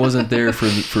exploded. See, I wasn't there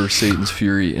for Satan's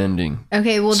Fury ending.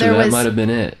 Okay, well, so there that was... might have been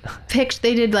it.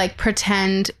 They did like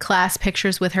pretend class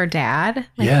pictures with her dad.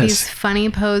 Like yes. These funny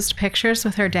posed pictures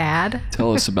with her dad.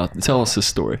 Tell us the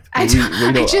story. I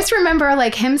just remember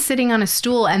like him sitting on a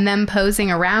stool and them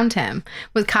posing around him.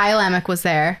 With Kyle Emick was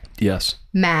there. Yes.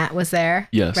 Matt was there.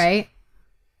 Yes. Right?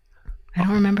 I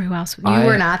don't remember who else. You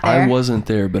were not there. I wasn't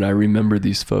there, but I remember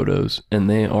these photos, and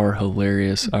they are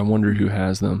hilarious. I wonder who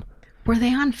has them. Were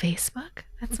they on Facebook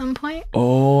at some point?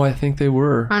 Oh, I think they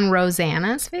were. On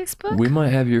Rosanna's Facebook? We might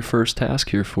have your first task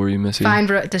here for you, Missy.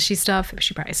 Does she still have...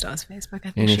 She probably still has Facebook.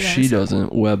 I think and if she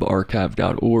doesn't,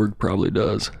 webarchive.org probably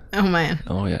does. Oh, man.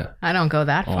 Oh, yeah. I don't go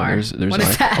that far. There's what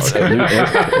is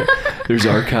that? There's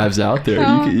archives out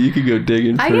there. You could go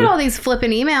digging. I get all these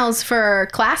flipping emails for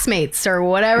classmates or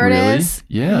whatever it is.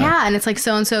 Yeah. Yeah, and it's like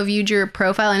so-and-so viewed your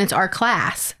profile and it's our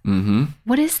class. Mm-hmm.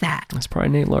 What is that? That's probably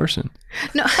Nate Larson.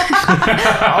 No.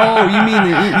 Oh,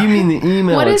 you mean the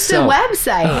email What is itself. the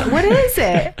website? What is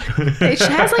it? It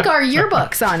has like our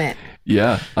yearbooks on it.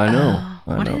 Yeah, I know.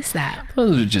 What is that?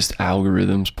 Those are just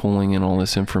algorithms pulling in all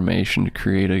this information to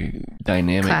create a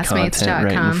dynamic content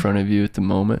right in front of you at the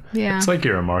moment. Yeah. It's like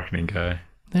you're a marketing guy.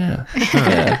 Yeah.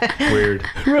 Weird.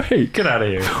 Right. Get out of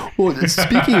here. Well,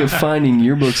 speaking of finding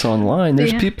yearbooks online,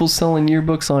 there's people selling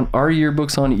our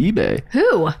yearbooks on eBay.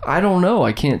 Who? I don't know.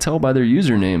 I can't tell by their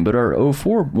username, but our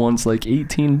 04 one's like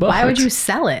 $18. Why would you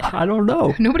sell it? I don't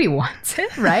know. Nobody wants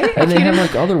it, right? And they have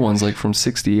like other ones like from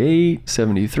 68,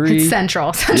 73. It's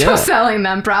Central selling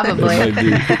them probably. It might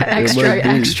be.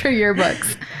 extra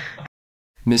yearbooks.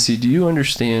 Missy, do you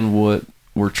understand what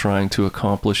we're trying to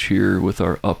accomplish here with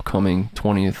our upcoming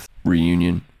 20th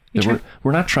reunion?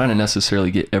 We're not trying to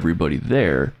necessarily get everybody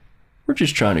there. We're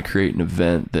just trying to create an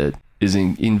event that is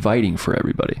inviting for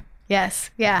everybody. Yes.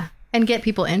 Yeah. And get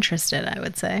people interested, I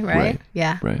would say, right?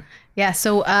 Yeah. Right. Yeah.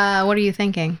 So what are you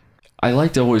thinking? I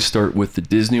like to always start with the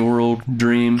Disney World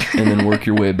dream and then work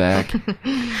your way back.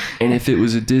 And if it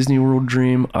was a Disney World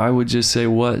dream, I would just say,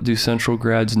 what do Central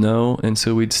grads know? And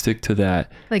so we'd stick to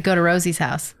that. Like go to Rosie's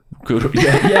house. Go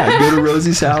to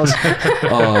Rosie's house.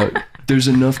 There's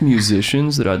enough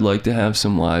musicians that I'd like to have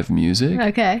some live music.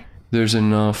 Okay. There's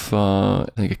enough, I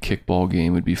think a kickball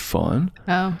game would be fun.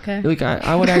 Oh, okay. Like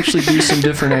I would actually do some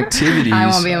different activities. I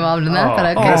won't be involved in that,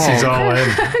 but okay. Missy's all in.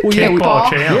 Well, Kickball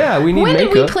camp. Yeah, we need When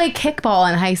makeup. did we play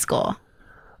kickball in high school?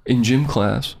 In gym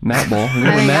class. Mat ball.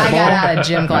 I got out of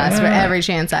gym class for every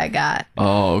chance I got.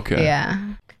 Oh, okay.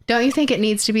 Yeah. Don't you think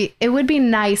it would be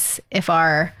nice if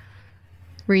our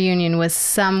reunion was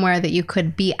somewhere that you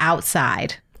could be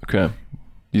outside. Okay.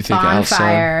 You think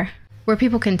bonfire, outside? Where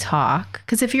people can talk.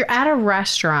 Because if you're at a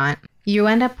restaurant, you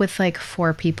end up with like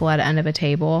 4 people at the end of a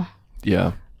table.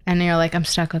 Yeah. And you're like, I'm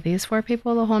stuck with these 4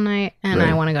 people the whole night, and right.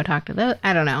 I want to go talk to those.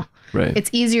 I don't know. Right. It's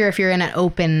easier if you're in an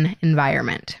open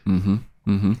environment. Mm-hmm.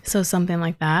 Mm-hmm. So something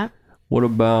like that. What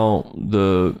about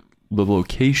the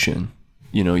location?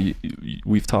 You know,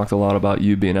 we've talked a lot about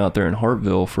you being out there in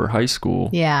Hartville for high school.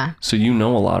 Yeah. So you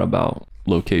know a lot about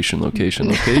location.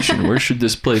 Where should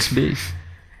this place be?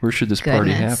 Where should this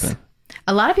party happen?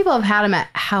 A lot of people have had them at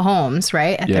homes,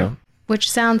 right?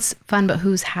 Which sounds fun, but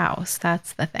whose house?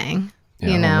 That's the thing. Yeah,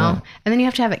 you know? And then you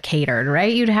have to have it catered,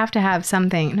 right? You'd have to have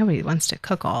something. Nobody wants to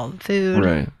cook all the food.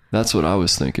 Right. That's what I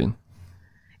was thinking.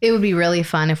 It would be really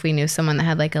fun if we knew someone that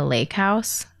had like a lake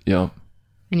house. Yeah.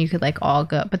 And you could like all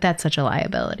go, but that's such a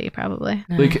liability, probably.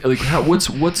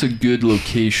 What's a good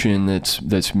location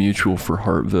that's mutual for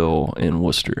Hartville and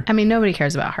Worcester? I mean, nobody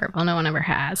cares about Hartville. No one ever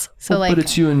has. So but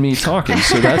it's you and me talking,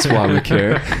 so that's why we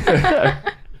care.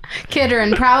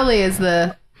 Kidron probably is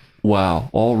the. Wow,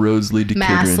 all roads lead to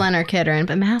Maslin or Kidron,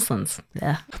 but Maslin's.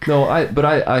 Yeah. No,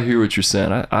 I hear what you're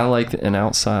saying. I like an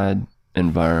outside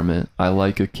environment. I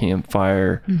like a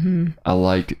campfire. Mm-hmm. I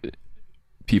like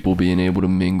people being able to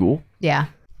mingle. Yeah.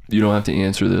 You don't have to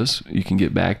answer this. You can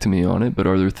get back to me on it. But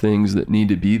are there things that need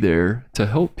to be there to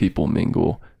help people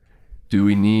mingle? I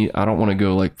don't want to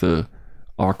go like the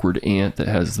awkward aunt that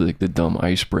has the dumb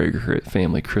icebreaker at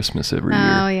family Christmas every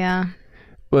year. Oh, yeah.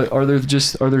 But are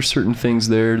there certain things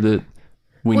there that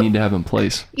we need to have in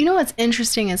place? You know what's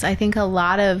interesting is I think a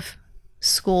lot of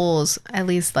schools, at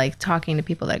least like talking to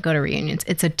people that go to reunions,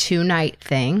 it's a 2-night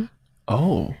thing.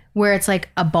 Oh. Where it's like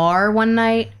a bar one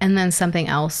night and then something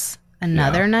else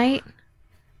another night.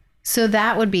 So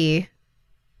that would be,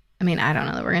 I mean, I don't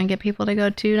know that we're going to get people to go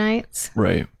 2 nights.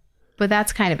 Right. But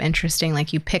that's kind of interesting.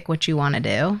 Like you pick what you want to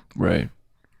do. Right.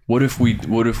 What if we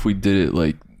did it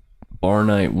like bar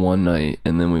night one night,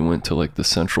 and then we went to like the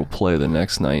Central Play the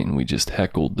next night, and we just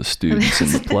heckled the students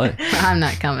in the play. I'm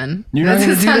not coming. You're not going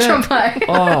to do Central that? Play.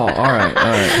 Oh, all right.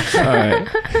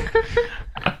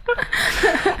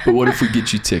 But what if we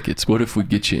get you tickets? What if we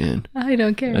get you in? I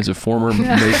don't care. As a former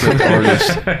makeup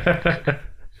artist.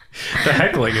 The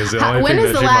heckling is the only when thing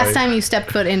is the last time you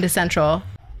stepped foot into Central?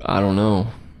 I don't know.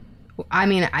 I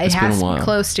mean, it has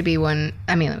close to be when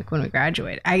we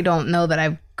graduated. I don't know that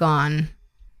I've gone.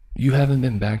 You haven't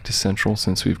been back to Central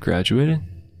since we've graduated?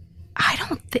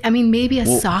 Maybe a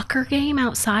soccer game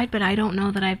outside, but I don't know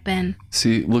that I've been.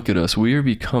 See, look at us. We are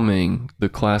becoming the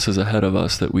classes ahead of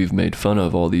us that we've made fun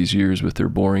of all these years with their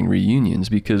boring reunions,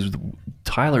 because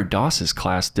Tyler Doss's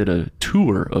class did a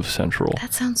tour of Central.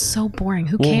 That sounds so boring.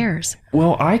 Who cares?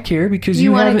 Well, I care because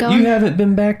you haven't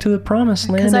been back to the promised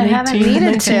land in 18 I haven't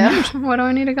needed to. years. What do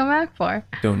I need to go back for?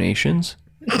 Donations?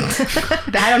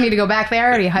 I don't need to go back there.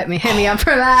 Already hit me up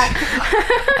for that.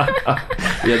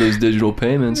 Yeah, those digital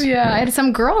payments. Yeah, I had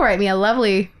some girl write me a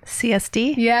lovely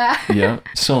CSD. Yeah. Yeah,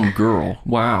 some girl.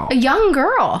 Wow. A young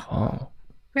girl. Oh.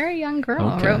 Very young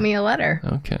girl wrote me a letter.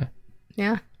 Okay.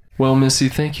 Yeah. Well, Missy,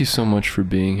 thank you so much for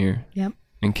being here. Yep.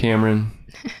 And Cameron,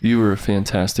 you were a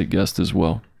fantastic guest as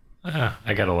well.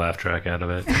 I got a laugh track out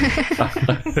of it.